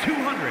in at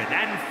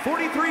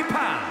 243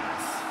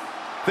 pounds.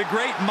 The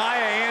great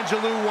Maya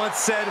Angelou once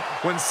said,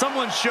 when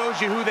someone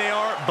shows you who they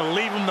are,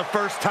 believe them the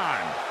first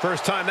time.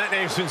 First time that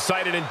name's been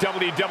cited in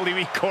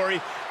WWE, Corey.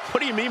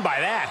 What do you mean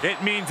by that?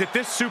 It means that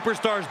this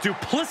superstar's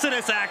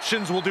duplicitous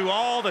actions will do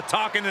all the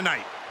talking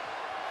tonight.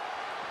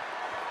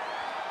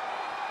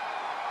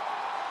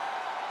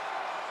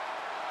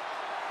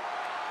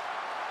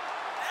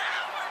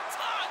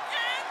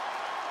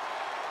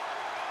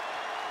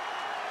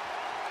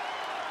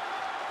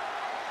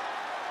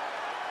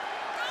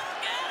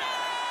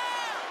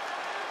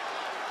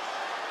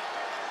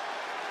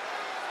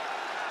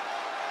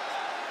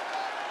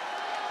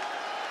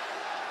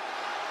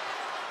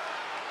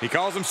 He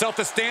calls himself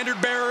the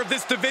standard bearer of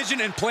this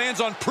division and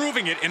plans on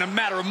proving it in a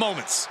matter of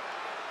moments.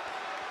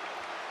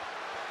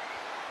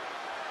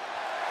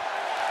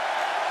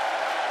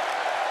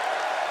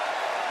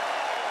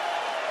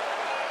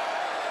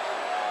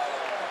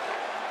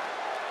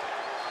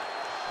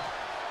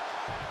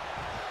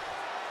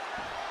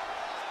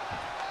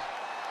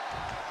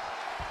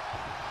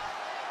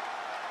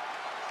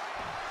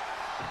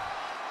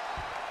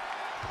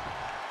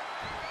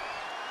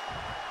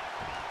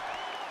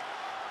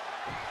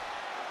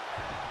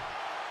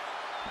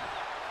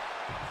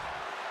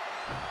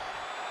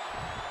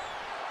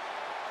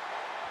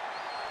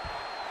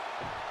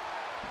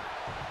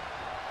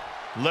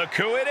 Look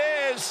who it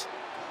is.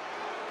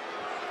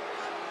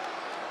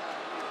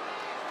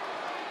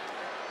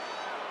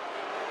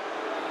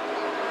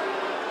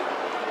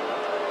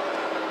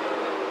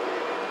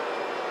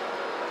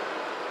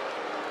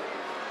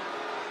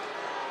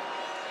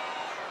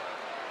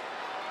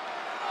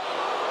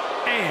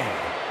 And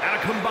at a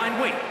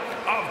combined weight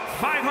of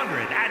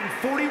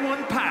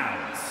 541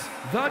 pounds,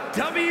 the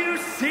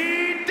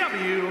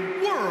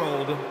WCW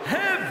World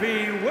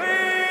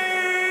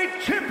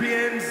Heavyweight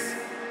Champions,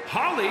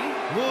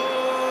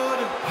 Hollywood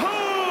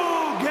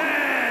Hogan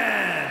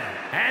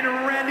and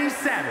Randy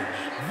Savage,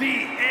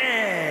 the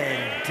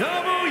NWO.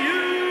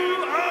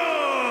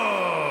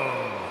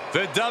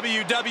 The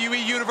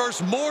WWE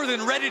Universe more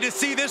than ready to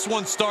see this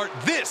one start.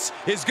 This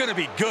is going to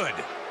be good.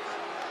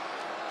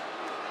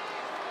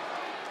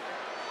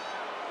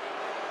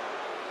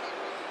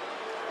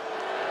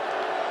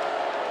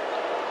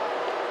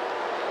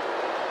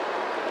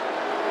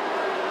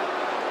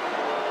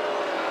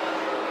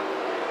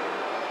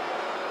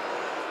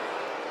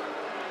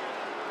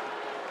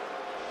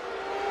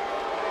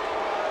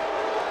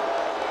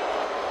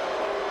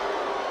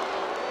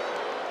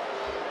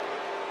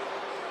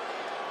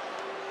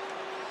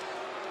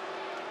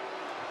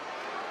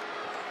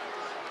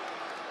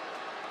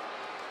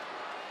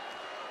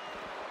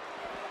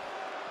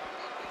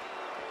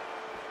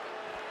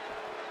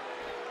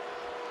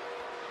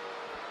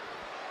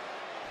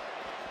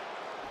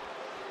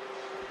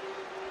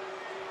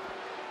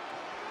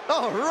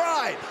 All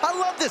right, I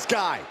love this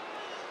guy.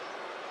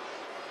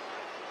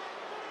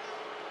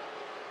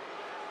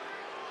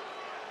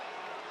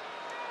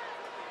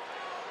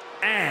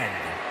 And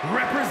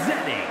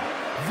representing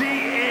the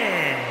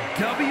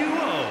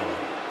NWO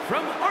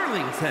from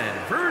Arlington,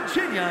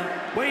 Virginia,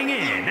 weighing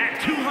in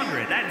at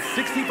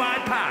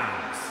 265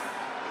 pounds.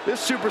 This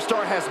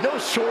superstar has no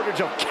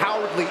shortage of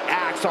cowardly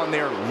acts on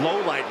their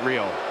lowlight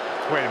reel.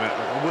 Wait a minute,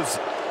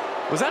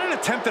 was that an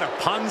attempt at a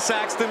pun,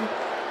 Saxton?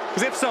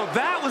 Because if so,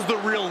 that was the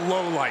real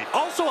low light.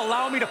 Also,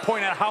 allow me to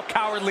point out how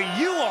cowardly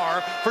you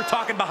are for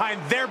talking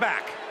behind their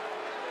back.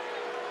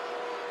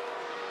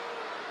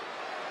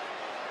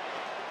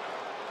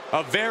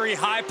 A very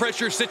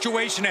high-pressure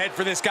situation ahead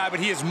for this guy, but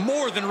he is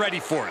more than ready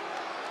for it.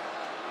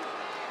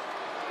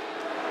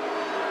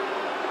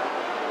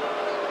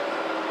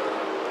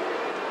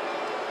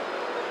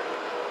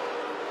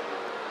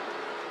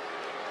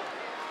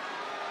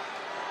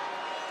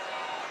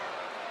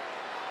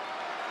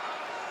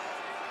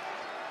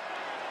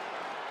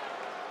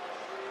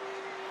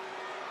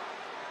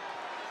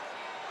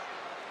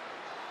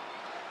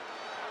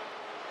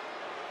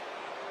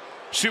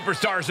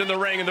 Superstars in the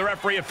ring, and the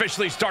referee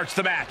officially starts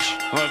the match.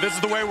 Well, this is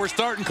the way we're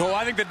starting, Cole.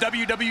 I think the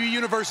WWE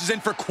Universe is in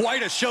for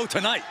quite a show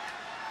tonight.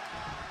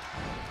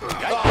 Oh,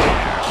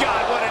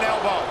 God, what an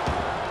elbow.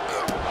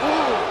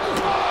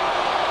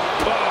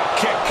 Oh,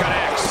 kick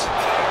connects.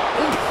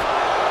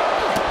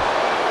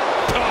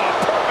 Oh,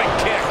 perfect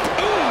kick.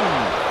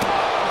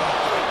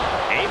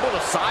 Able to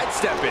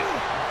sidestep it.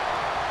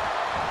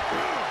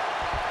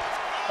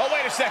 Oh,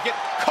 wait a second.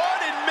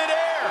 Caught in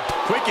midair.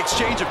 Quick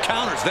exchange of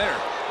counters there.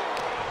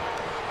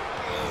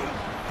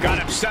 Got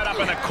him set up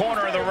in the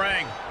corner of the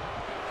ring.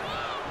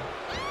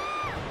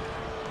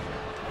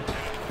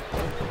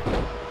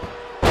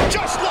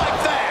 Just like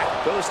that!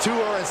 Those two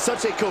are in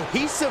such a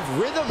cohesive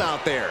rhythm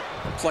out there.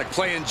 It's like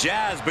playing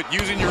jazz, but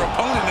using your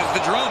opponent as the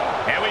drum.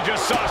 And we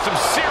just saw some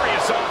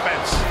serious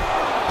offense.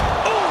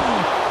 Ooh!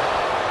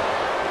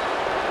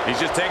 He's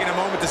just taking a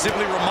moment to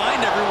simply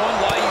remind everyone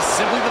why he's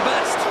simply the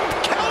best.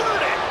 Countered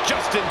it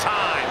just in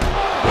time.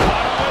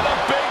 Caught him with a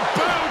big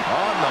boot.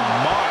 On the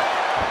mark.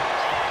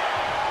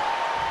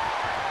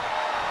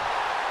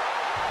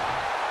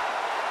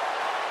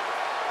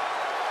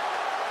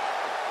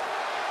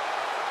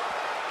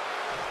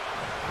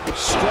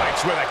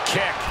 Strikes with a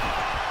kick.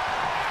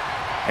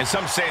 And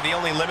some say the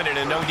only limit in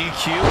a no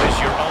DQ is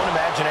your own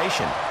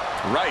imagination.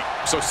 Right,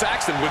 so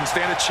Saxton wouldn't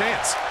stand a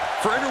chance.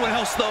 For everyone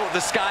else, though, the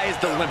sky is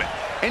the limit.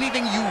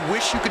 Anything you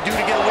wish you could do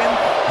to get a win,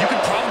 you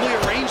can probably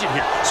arrange it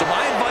here. So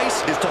my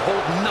advice is to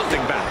hold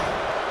nothing back.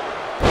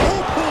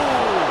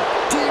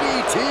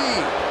 DDT.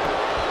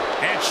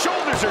 And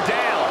shoulders are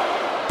down.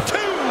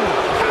 Two.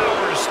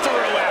 Powers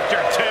through after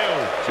two.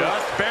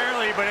 Just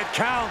barely, but it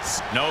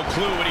counts. No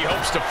clue what he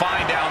hopes to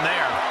find down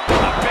there.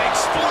 A big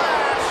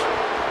splash.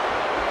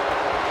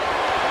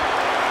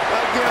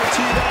 I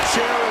guarantee that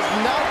chair is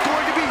not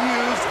going to be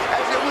used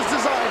as it was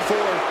designed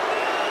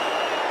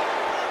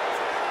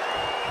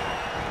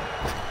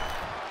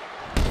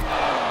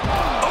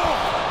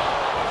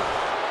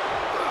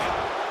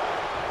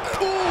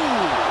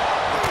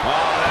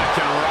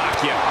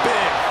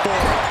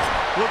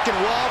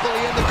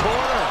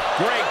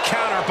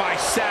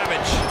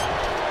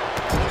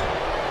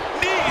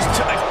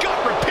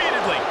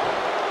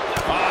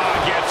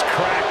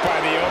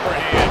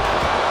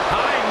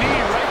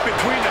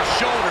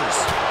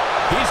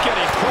He's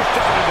getting pushed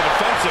out into the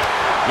defensive.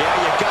 Yeah,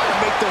 you gotta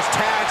make those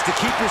tags to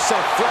keep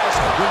yourself fresh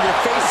when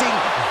you're facing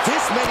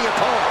this many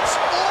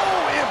opponents.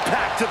 Oh,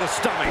 impact to the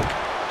stomach.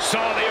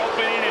 Saw the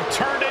opening and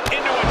turned it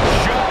into a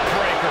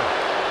jawbreaker.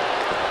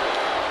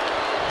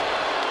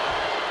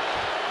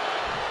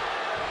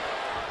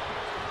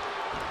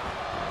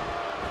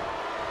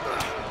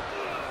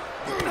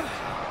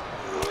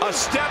 A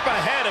step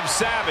ahead of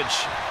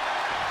Savage.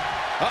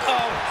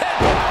 Uh-oh.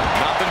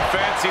 Nothing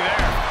fancy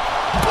there.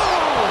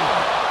 Boom!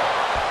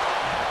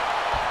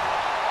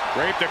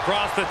 Draped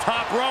across the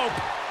top rope.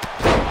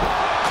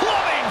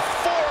 Clubbing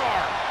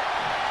forearm.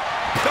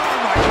 Oh,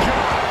 my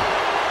God.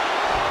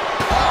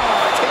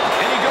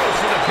 And he goes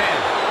for the pin.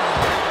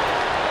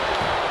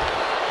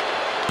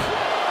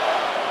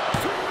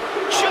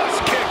 Just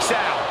kicks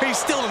out. He's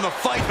still in the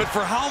fight, but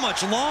for how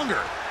much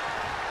longer?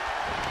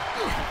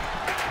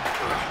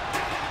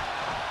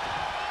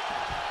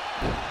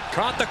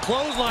 Caught the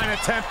clothesline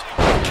attempt.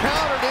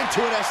 Countered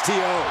into an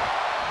STO.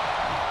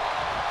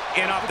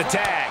 In off the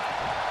tag.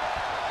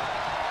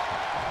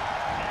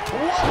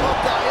 What a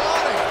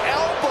bionic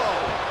elbow.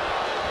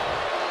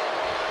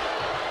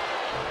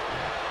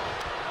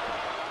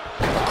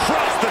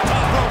 Across the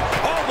top rope,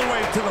 all the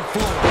way to the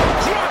floor.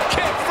 Drop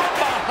kick from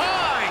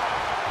behind.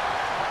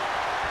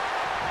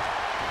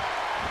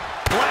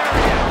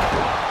 Lariat.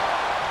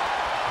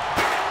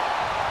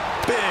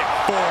 Big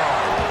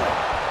forearm.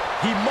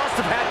 He must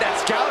have had that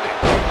scouted.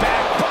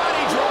 Back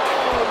body drop.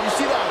 Oh, you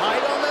see that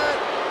height on that?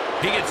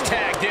 He gets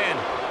tagged in.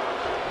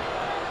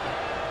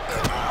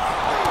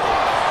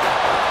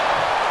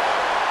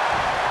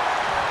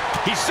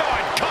 He saw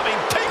it coming,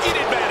 taking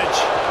advantage.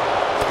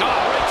 Oh,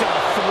 right to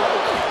the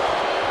throat.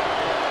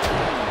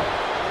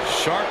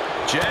 Sharp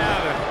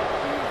jab.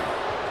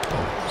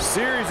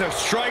 Series of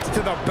strikes to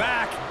the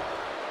back.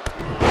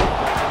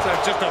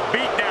 That's just a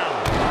beatdown.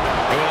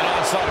 With an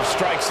onslaught of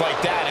strikes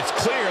like that, it's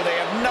clear they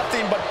have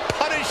nothing but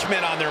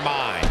punishment on their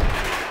mind.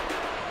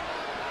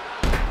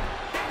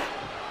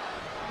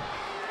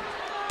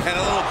 And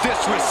a little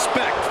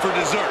disrespect for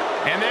dessert.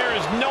 And there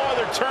is no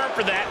other term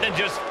for that than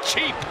just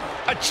cheap.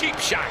 A cheap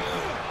shot.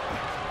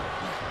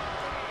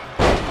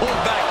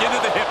 Pulled back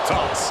into the hip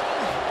toss.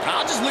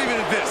 I'll just leave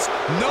it at this.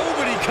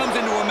 Nobody comes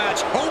into a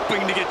match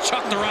hoping to get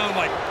chucked around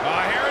like...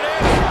 Oh, here it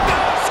is.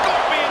 Oh,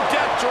 scorpion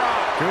death drop.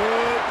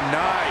 Good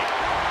night.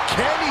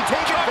 Can he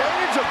take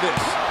advantage of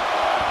this?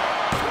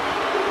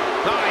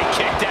 Oh, he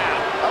kicked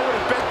out. I would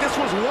have bet this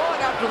was one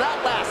after that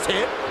last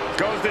hit.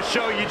 Goes to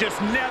show you just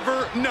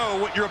never know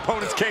what your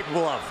opponent's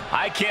capable of.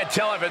 I can't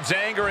tell if it's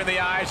anger in the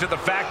eyes or the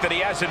fact that he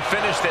hasn't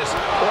finished this,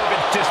 or if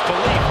it's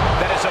disbelief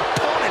that his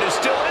opponent is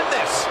still in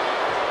this.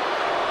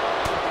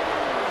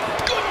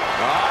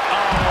 Oh,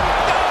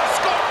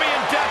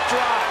 scorpion death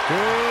drop.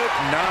 Good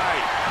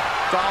night.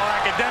 It's all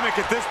academic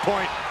at this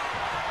point.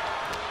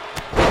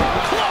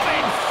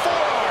 Clubbing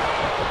forearm.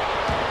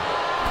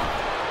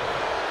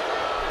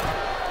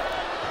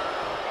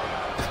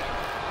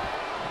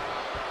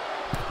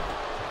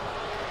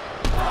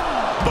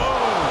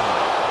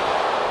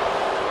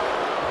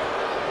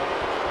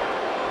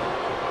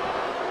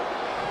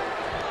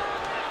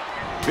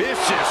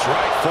 Vicious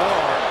right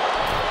forearm.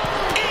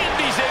 And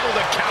he's able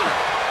to counter.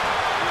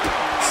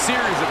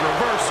 Series of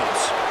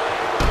reversals.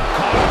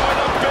 Caught him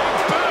with a big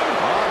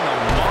boot. On the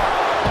mark.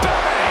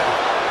 Bang.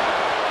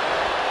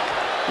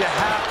 You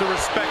have to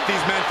respect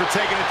these men for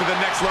taking it to the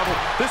next level.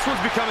 This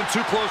one's becoming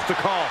too close to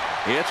call.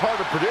 It's hard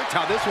to predict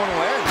how this one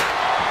will end.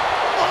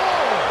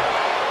 Oh!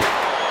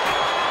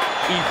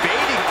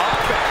 Evading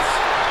offense.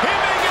 He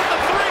may get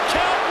the 3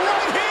 count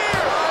right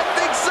here. I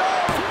think so.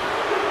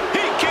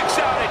 He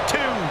kicks out at 2.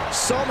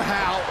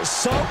 Somehow,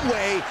 some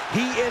way,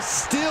 he is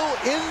still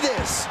in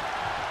this.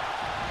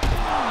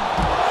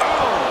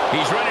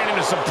 He's running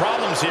into some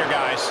problems here,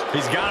 guys.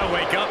 He's got to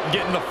wake up and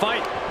get in the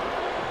fight.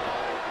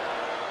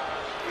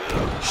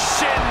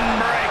 Shin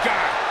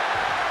breaker.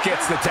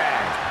 Gets the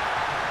tag.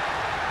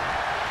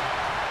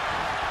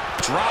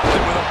 Dropped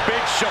him with a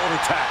big shoulder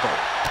tackle.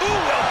 Ooh,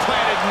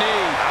 well-planted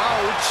knee.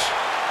 Ouch.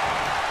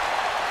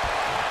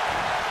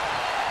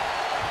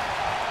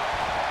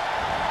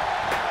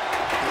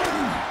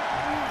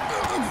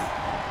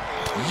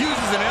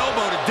 Uses an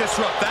elbow to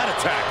disrupt that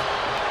attack.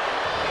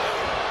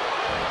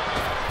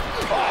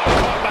 Oh,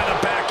 caught by the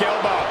back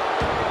elbow.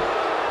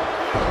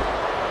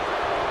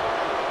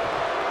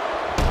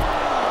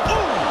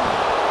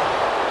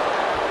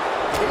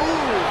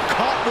 Ooh,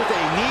 caught with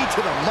a knee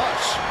to the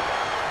mush.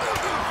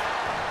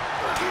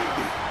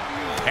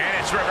 And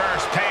it's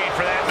reverse pain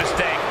for that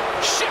mistake.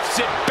 Shifts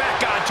it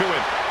back onto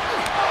him.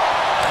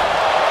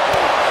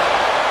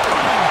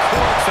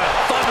 Corks a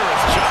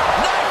thunderous chop.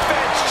 Knife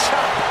edge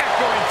chop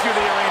echoing through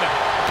the arena.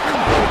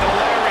 With the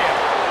lariat.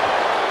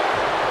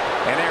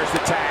 And there's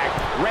the tag.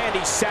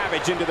 Randy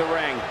Savage into the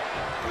ring.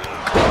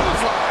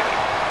 Clothesline.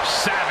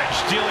 Savage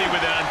dealing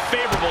with an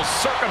unfavorable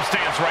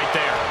circumstance right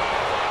there.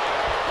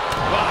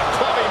 Wow,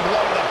 clubbing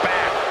blow to the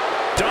back.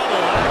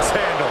 Double axe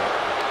handle.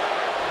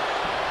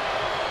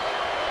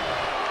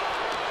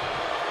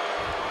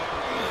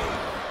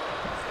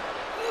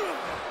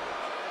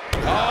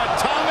 Oh,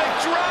 Tommy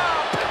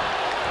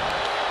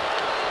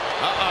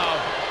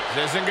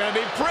isn't going to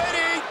be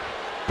pretty.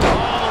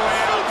 All the way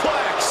out.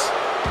 Suplex.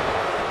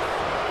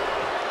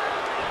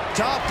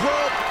 Top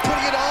rope,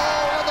 putting it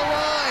all on the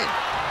line.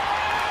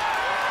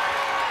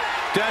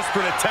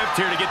 Desperate attempt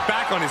here to get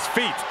back on his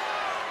feet.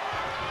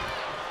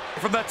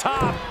 From the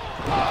top.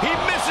 He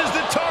misses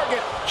the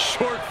target.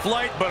 Short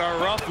flight, but a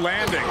rough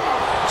landing.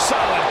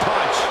 Solid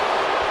punch.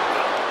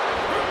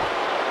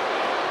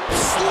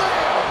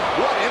 Slam!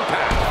 What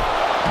impact!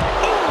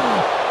 Ooh!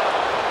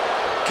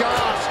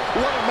 Gosh,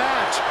 what a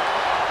match!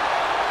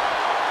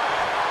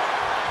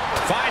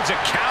 Finds a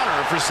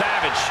counter for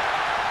Savage.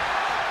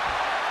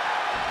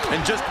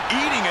 And just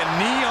eating a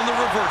knee on the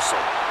reversal.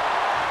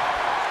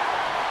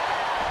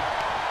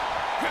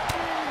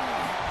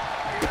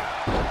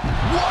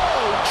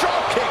 Whoa!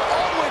 Drop kick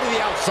all the way to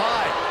the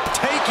outside.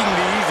 Taking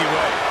the easy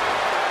way.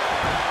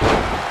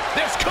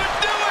 This could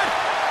do it!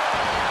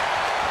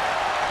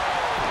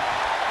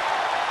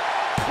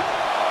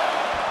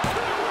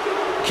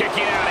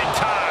 Kicking out in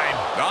time.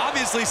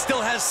 Obviously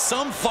still has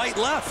some fight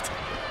left.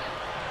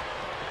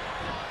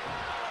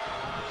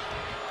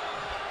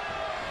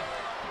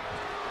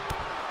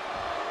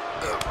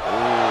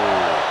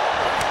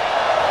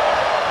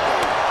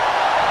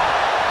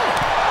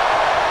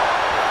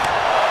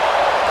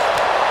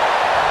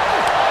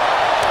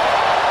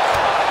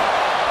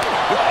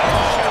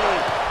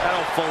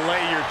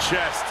 Fillet your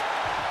chest.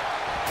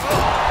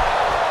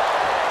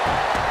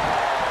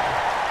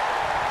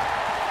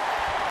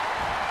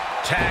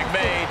 Tag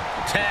made.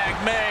 Tag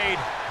made.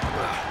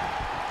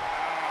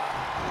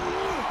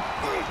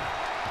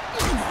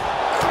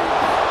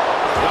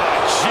 Oh,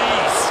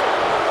 jeez.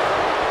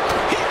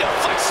 He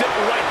deflects it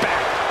right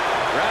back.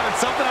 Grabbing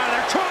something out of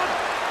their trunk.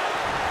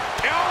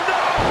 Oh,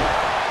 no!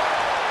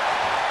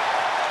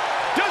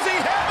 Does he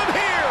have him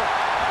here?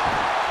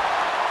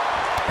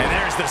 And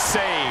there's the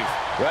save.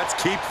 Let's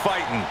keep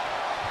fighting.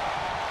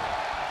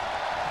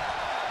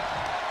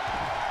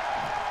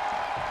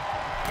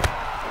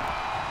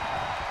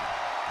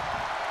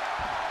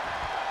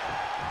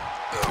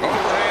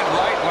 Overhand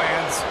right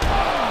lands.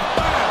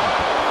 Bam!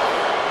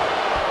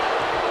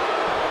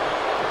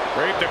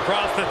 Raped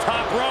across the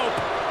top rope.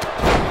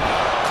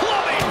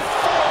 Clubbing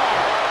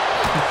forearm.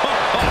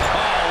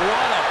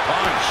 What a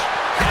punch.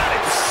 Had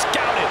it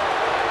scouted.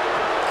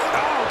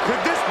 Oh,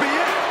 could this be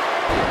it?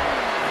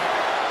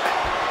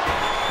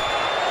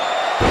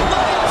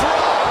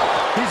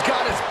 He's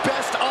got his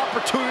best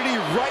opportunity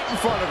right in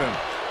front of him.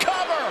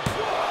 Cover!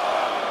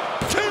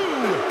 2!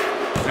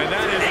 And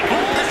that is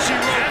all she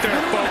wrote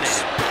there,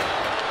 folks.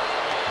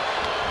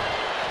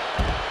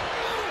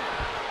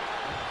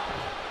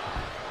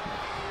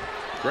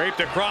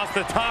 Draped across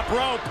the top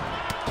rope.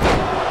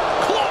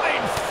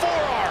 Clubbing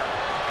forearm.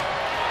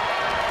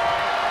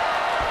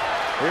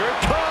 Here it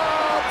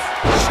comes!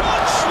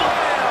 Shot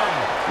slam.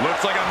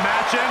 Looks like a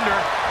match ender.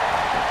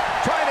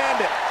 Try and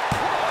end it.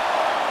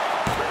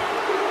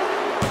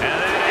 And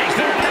that ace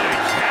there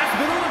has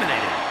been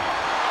eliminated.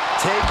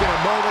 Taking a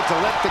moment to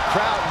let the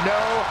crowd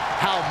know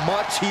how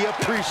much he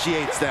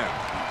appreciates them.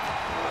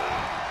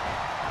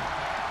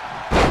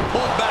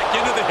 Pulled back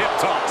into the hip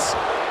toss.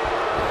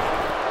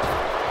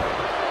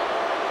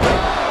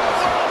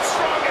 World's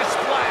strongest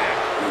flag.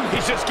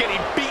 He's just getting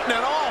beaten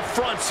on all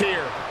fronts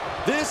here.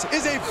 This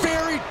is a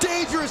very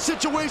dangerous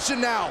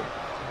situation now.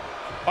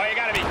 Oh, you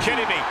gotta be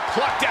kidding me.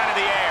 Plucked out of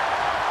the air.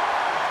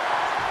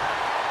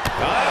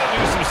 Oh, that'll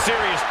do some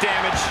serious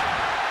damage.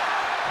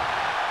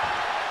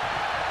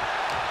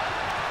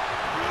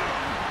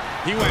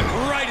 He went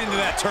right into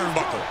that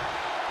turnbuckle.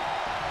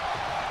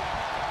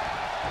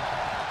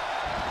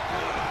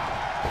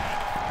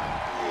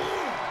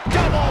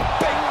 Double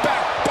big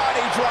back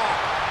body drop.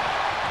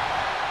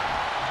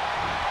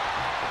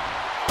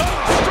 Oh,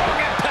 strong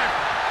impact.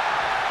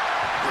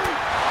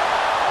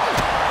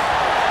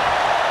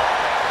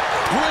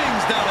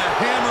 Brings down a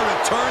hammer to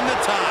turn the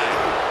tide.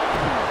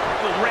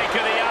 Rake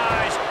of the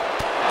eyes.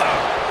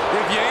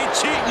 If you ain't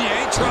cheating, you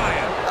ain't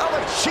trying. How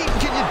much cheating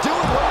can you do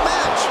in one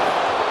match?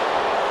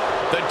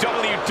 The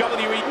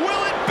WWE.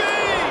 Will it be?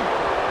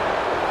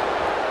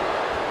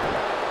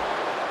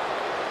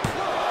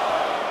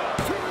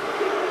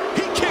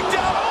 He kicked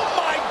out. Oh,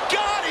 my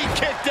God, he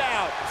kicked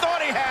out.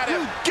 Thought he had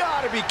him. You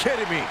gotta be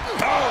kidding me.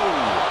 Oh.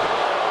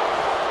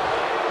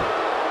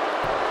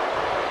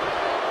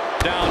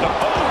 Down to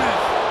opponent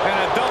and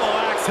a double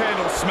axe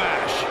handle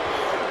smash.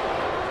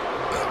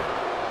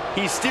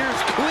 He steers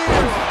clear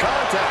of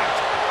contact.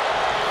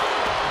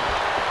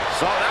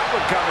 Saw that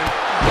one coming.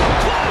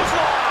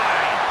 Clothesline.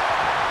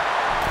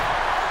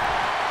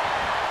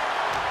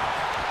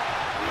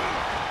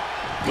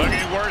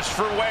 Looking worse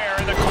for wear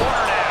in the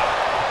corner now.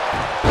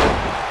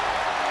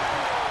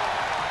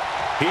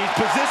 He's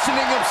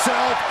positioning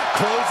himself,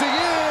 closing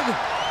in.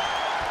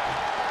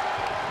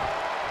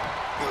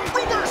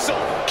 Reversal.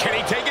 Can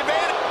he take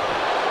advantage?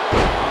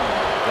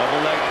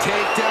 Double leg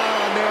takedown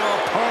on their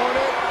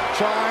opponent,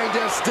 trying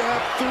to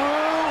step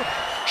through.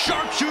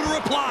 Sharpshooter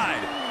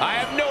applied. I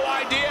have no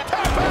idea.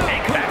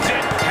 That's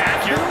it.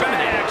 Pack your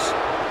bags.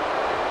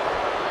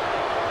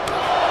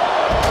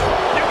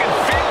 You can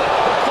feel it.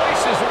 The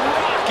place is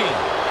rocking.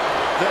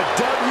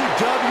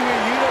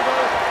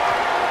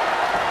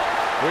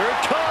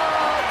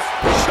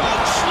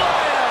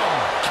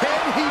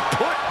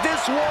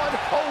 this one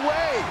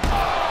away.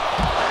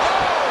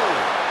 Oh!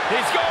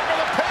 He's going for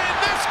the pin.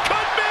 This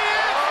could be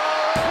it.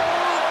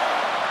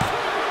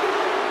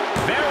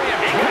 Very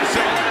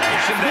impressive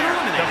elimination there.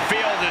 The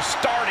field is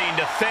starting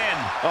to thin.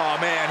 Oh,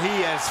 man,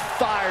 he is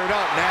fired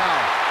up now.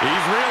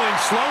 He's reeling,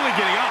 slowly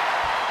getting up.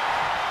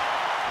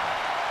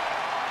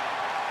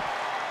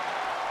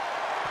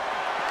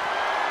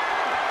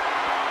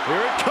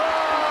 Here it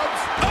comes.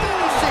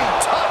 Finishing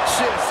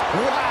touches.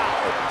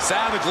 Wow.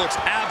 Savage looks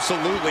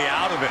absolutely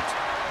out of it.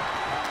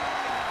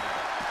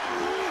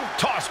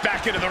 Tossed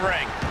back into the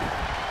ring.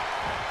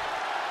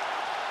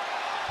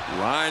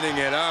 Lining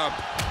it up.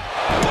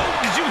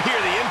 Whoa, did you hear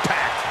the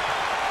impact?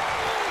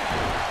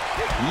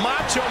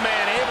 Macho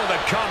Man able to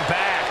come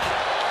back.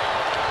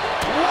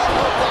 What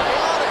a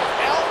bionic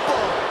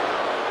elbow.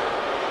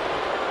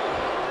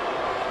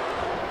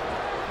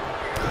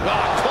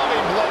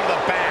 Clubbing blow to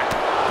the back.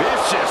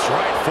 Vicious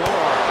right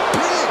forearm.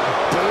 Big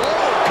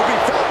blow could be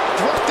felt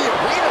throughout the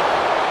arena.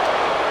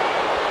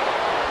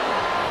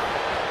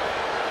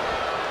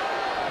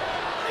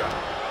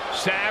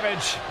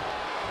 Savage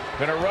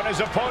gonna run his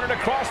opponent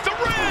across the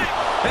ring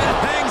And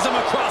hangs him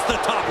across the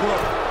top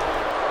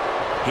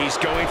rope. He's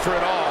going for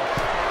it all.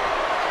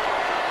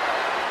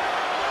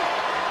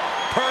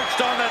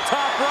 Perched on the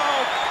top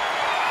rope.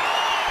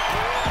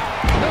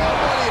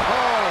 Nobody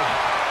home.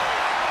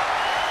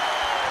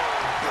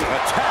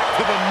 Attack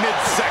to the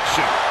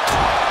midsection.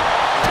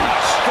 A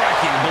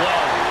striking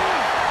blow.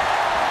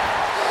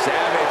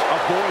 Savage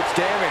avoids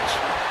damage.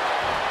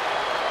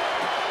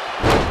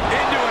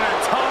 Into an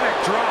atomic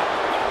drop.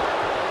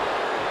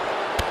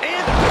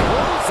 And a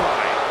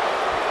clothesline.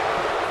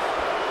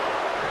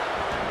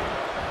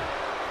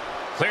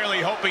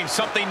 Clearly hoping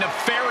something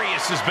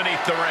nefarious is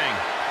beneath the ring.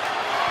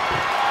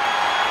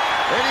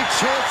 Any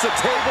chance the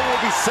table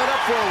will be set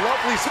up for a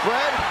lovely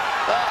spread?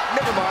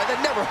 Never mind,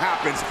 that never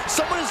happens.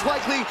 Someone is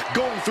likely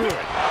going through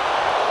it.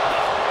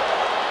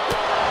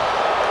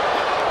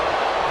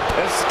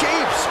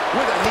 Escapes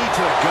with a knee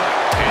to the gut.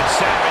 And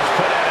Savage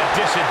put at a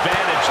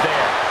disadvantage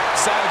there.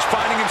 Savage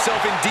finding himself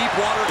in deep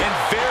water and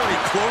very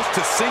close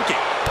to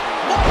sinking.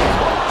 What a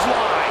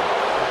clothesline!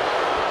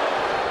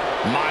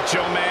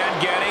 Macho Man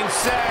getting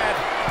set.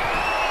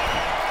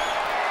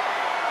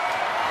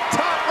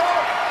 Top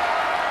rope.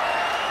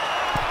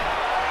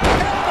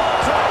 Elbow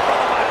drop from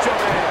the Macho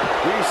Man.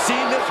 We've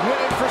seen this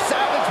winning for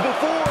Savage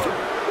before.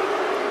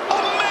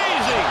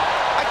 Amazing!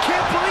 I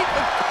can't believe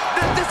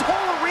that this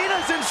whole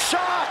arena's in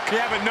shock.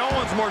 Yeah, but no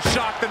one's more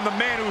shocked than the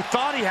man who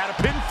thought he had a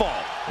pinfall.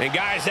 And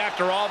guys,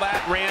 after all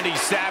that, Randy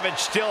Savage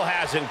still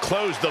hasn't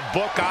closed the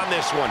book on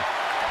this one.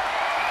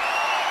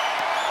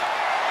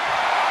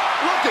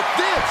 Look at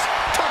this.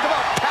 Talk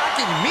about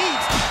packing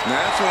meat.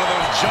 That's one of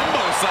those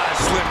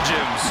jumbo-sized Slim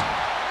Jims.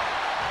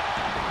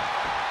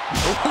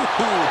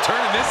 Ooh,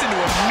 turning this into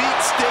a meat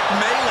stick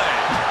melee.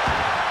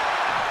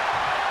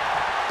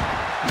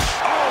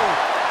 Oh.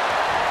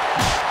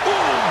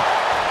 Boom.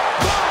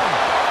 Boom.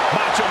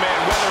 Macho Man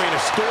weathering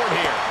a storm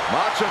here.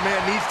 Macho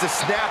Man needs to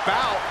snap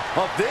out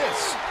of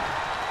this.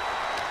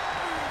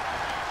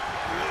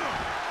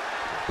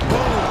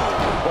 Boom.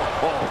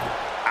 Oh.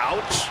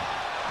 Ouch.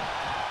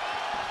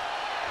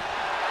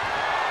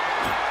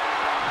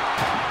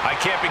 I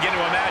can't begin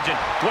to imagine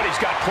what he's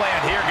got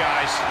planned here,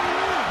 guys.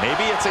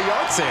 Maybe it's a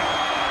yard sale.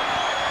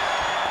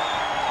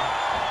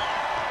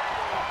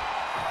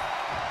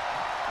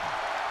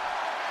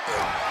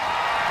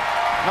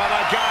 Oh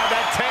my God,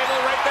 that table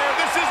right there.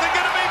 This isn't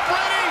going to be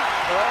pretty.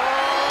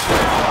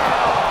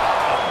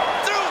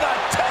 Through the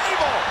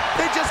table.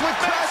 They just went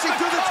crashing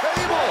through the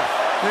table.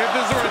 If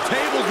this were a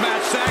tables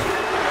match, Zach.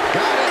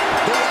 Got it.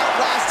 They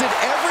outlasted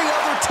every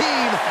other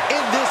team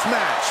in this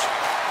match.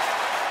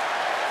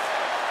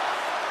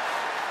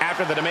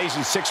 After that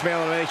amazing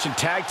six-man elimination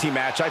tag team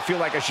match, I feel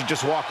like I should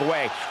just walk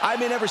away. I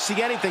may never see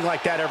anything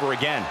like that ever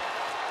again.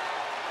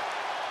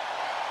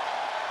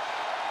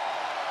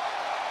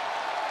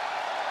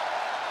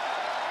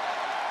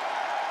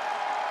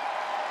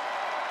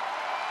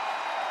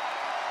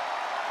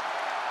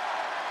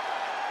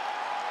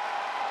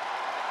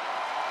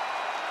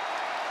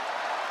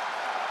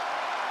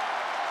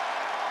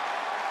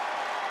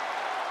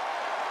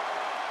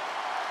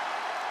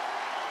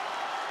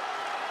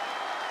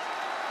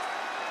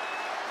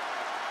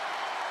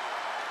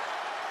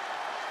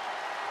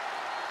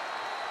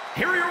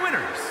 Here are your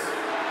winners.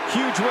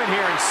 Huge win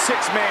here in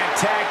six-man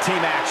tag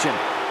team action.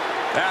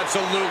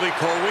 Absolutely,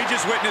 Cole. We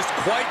just witnessed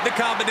quite the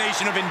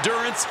combination of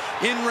endurance,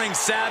 in-ring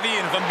savvy,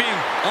 and if I'm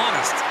being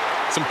honest,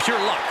 some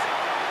pure luck.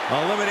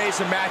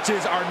 Elimination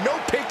matches are no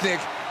picnic,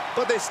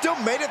 but they still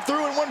made it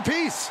through in one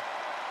piece.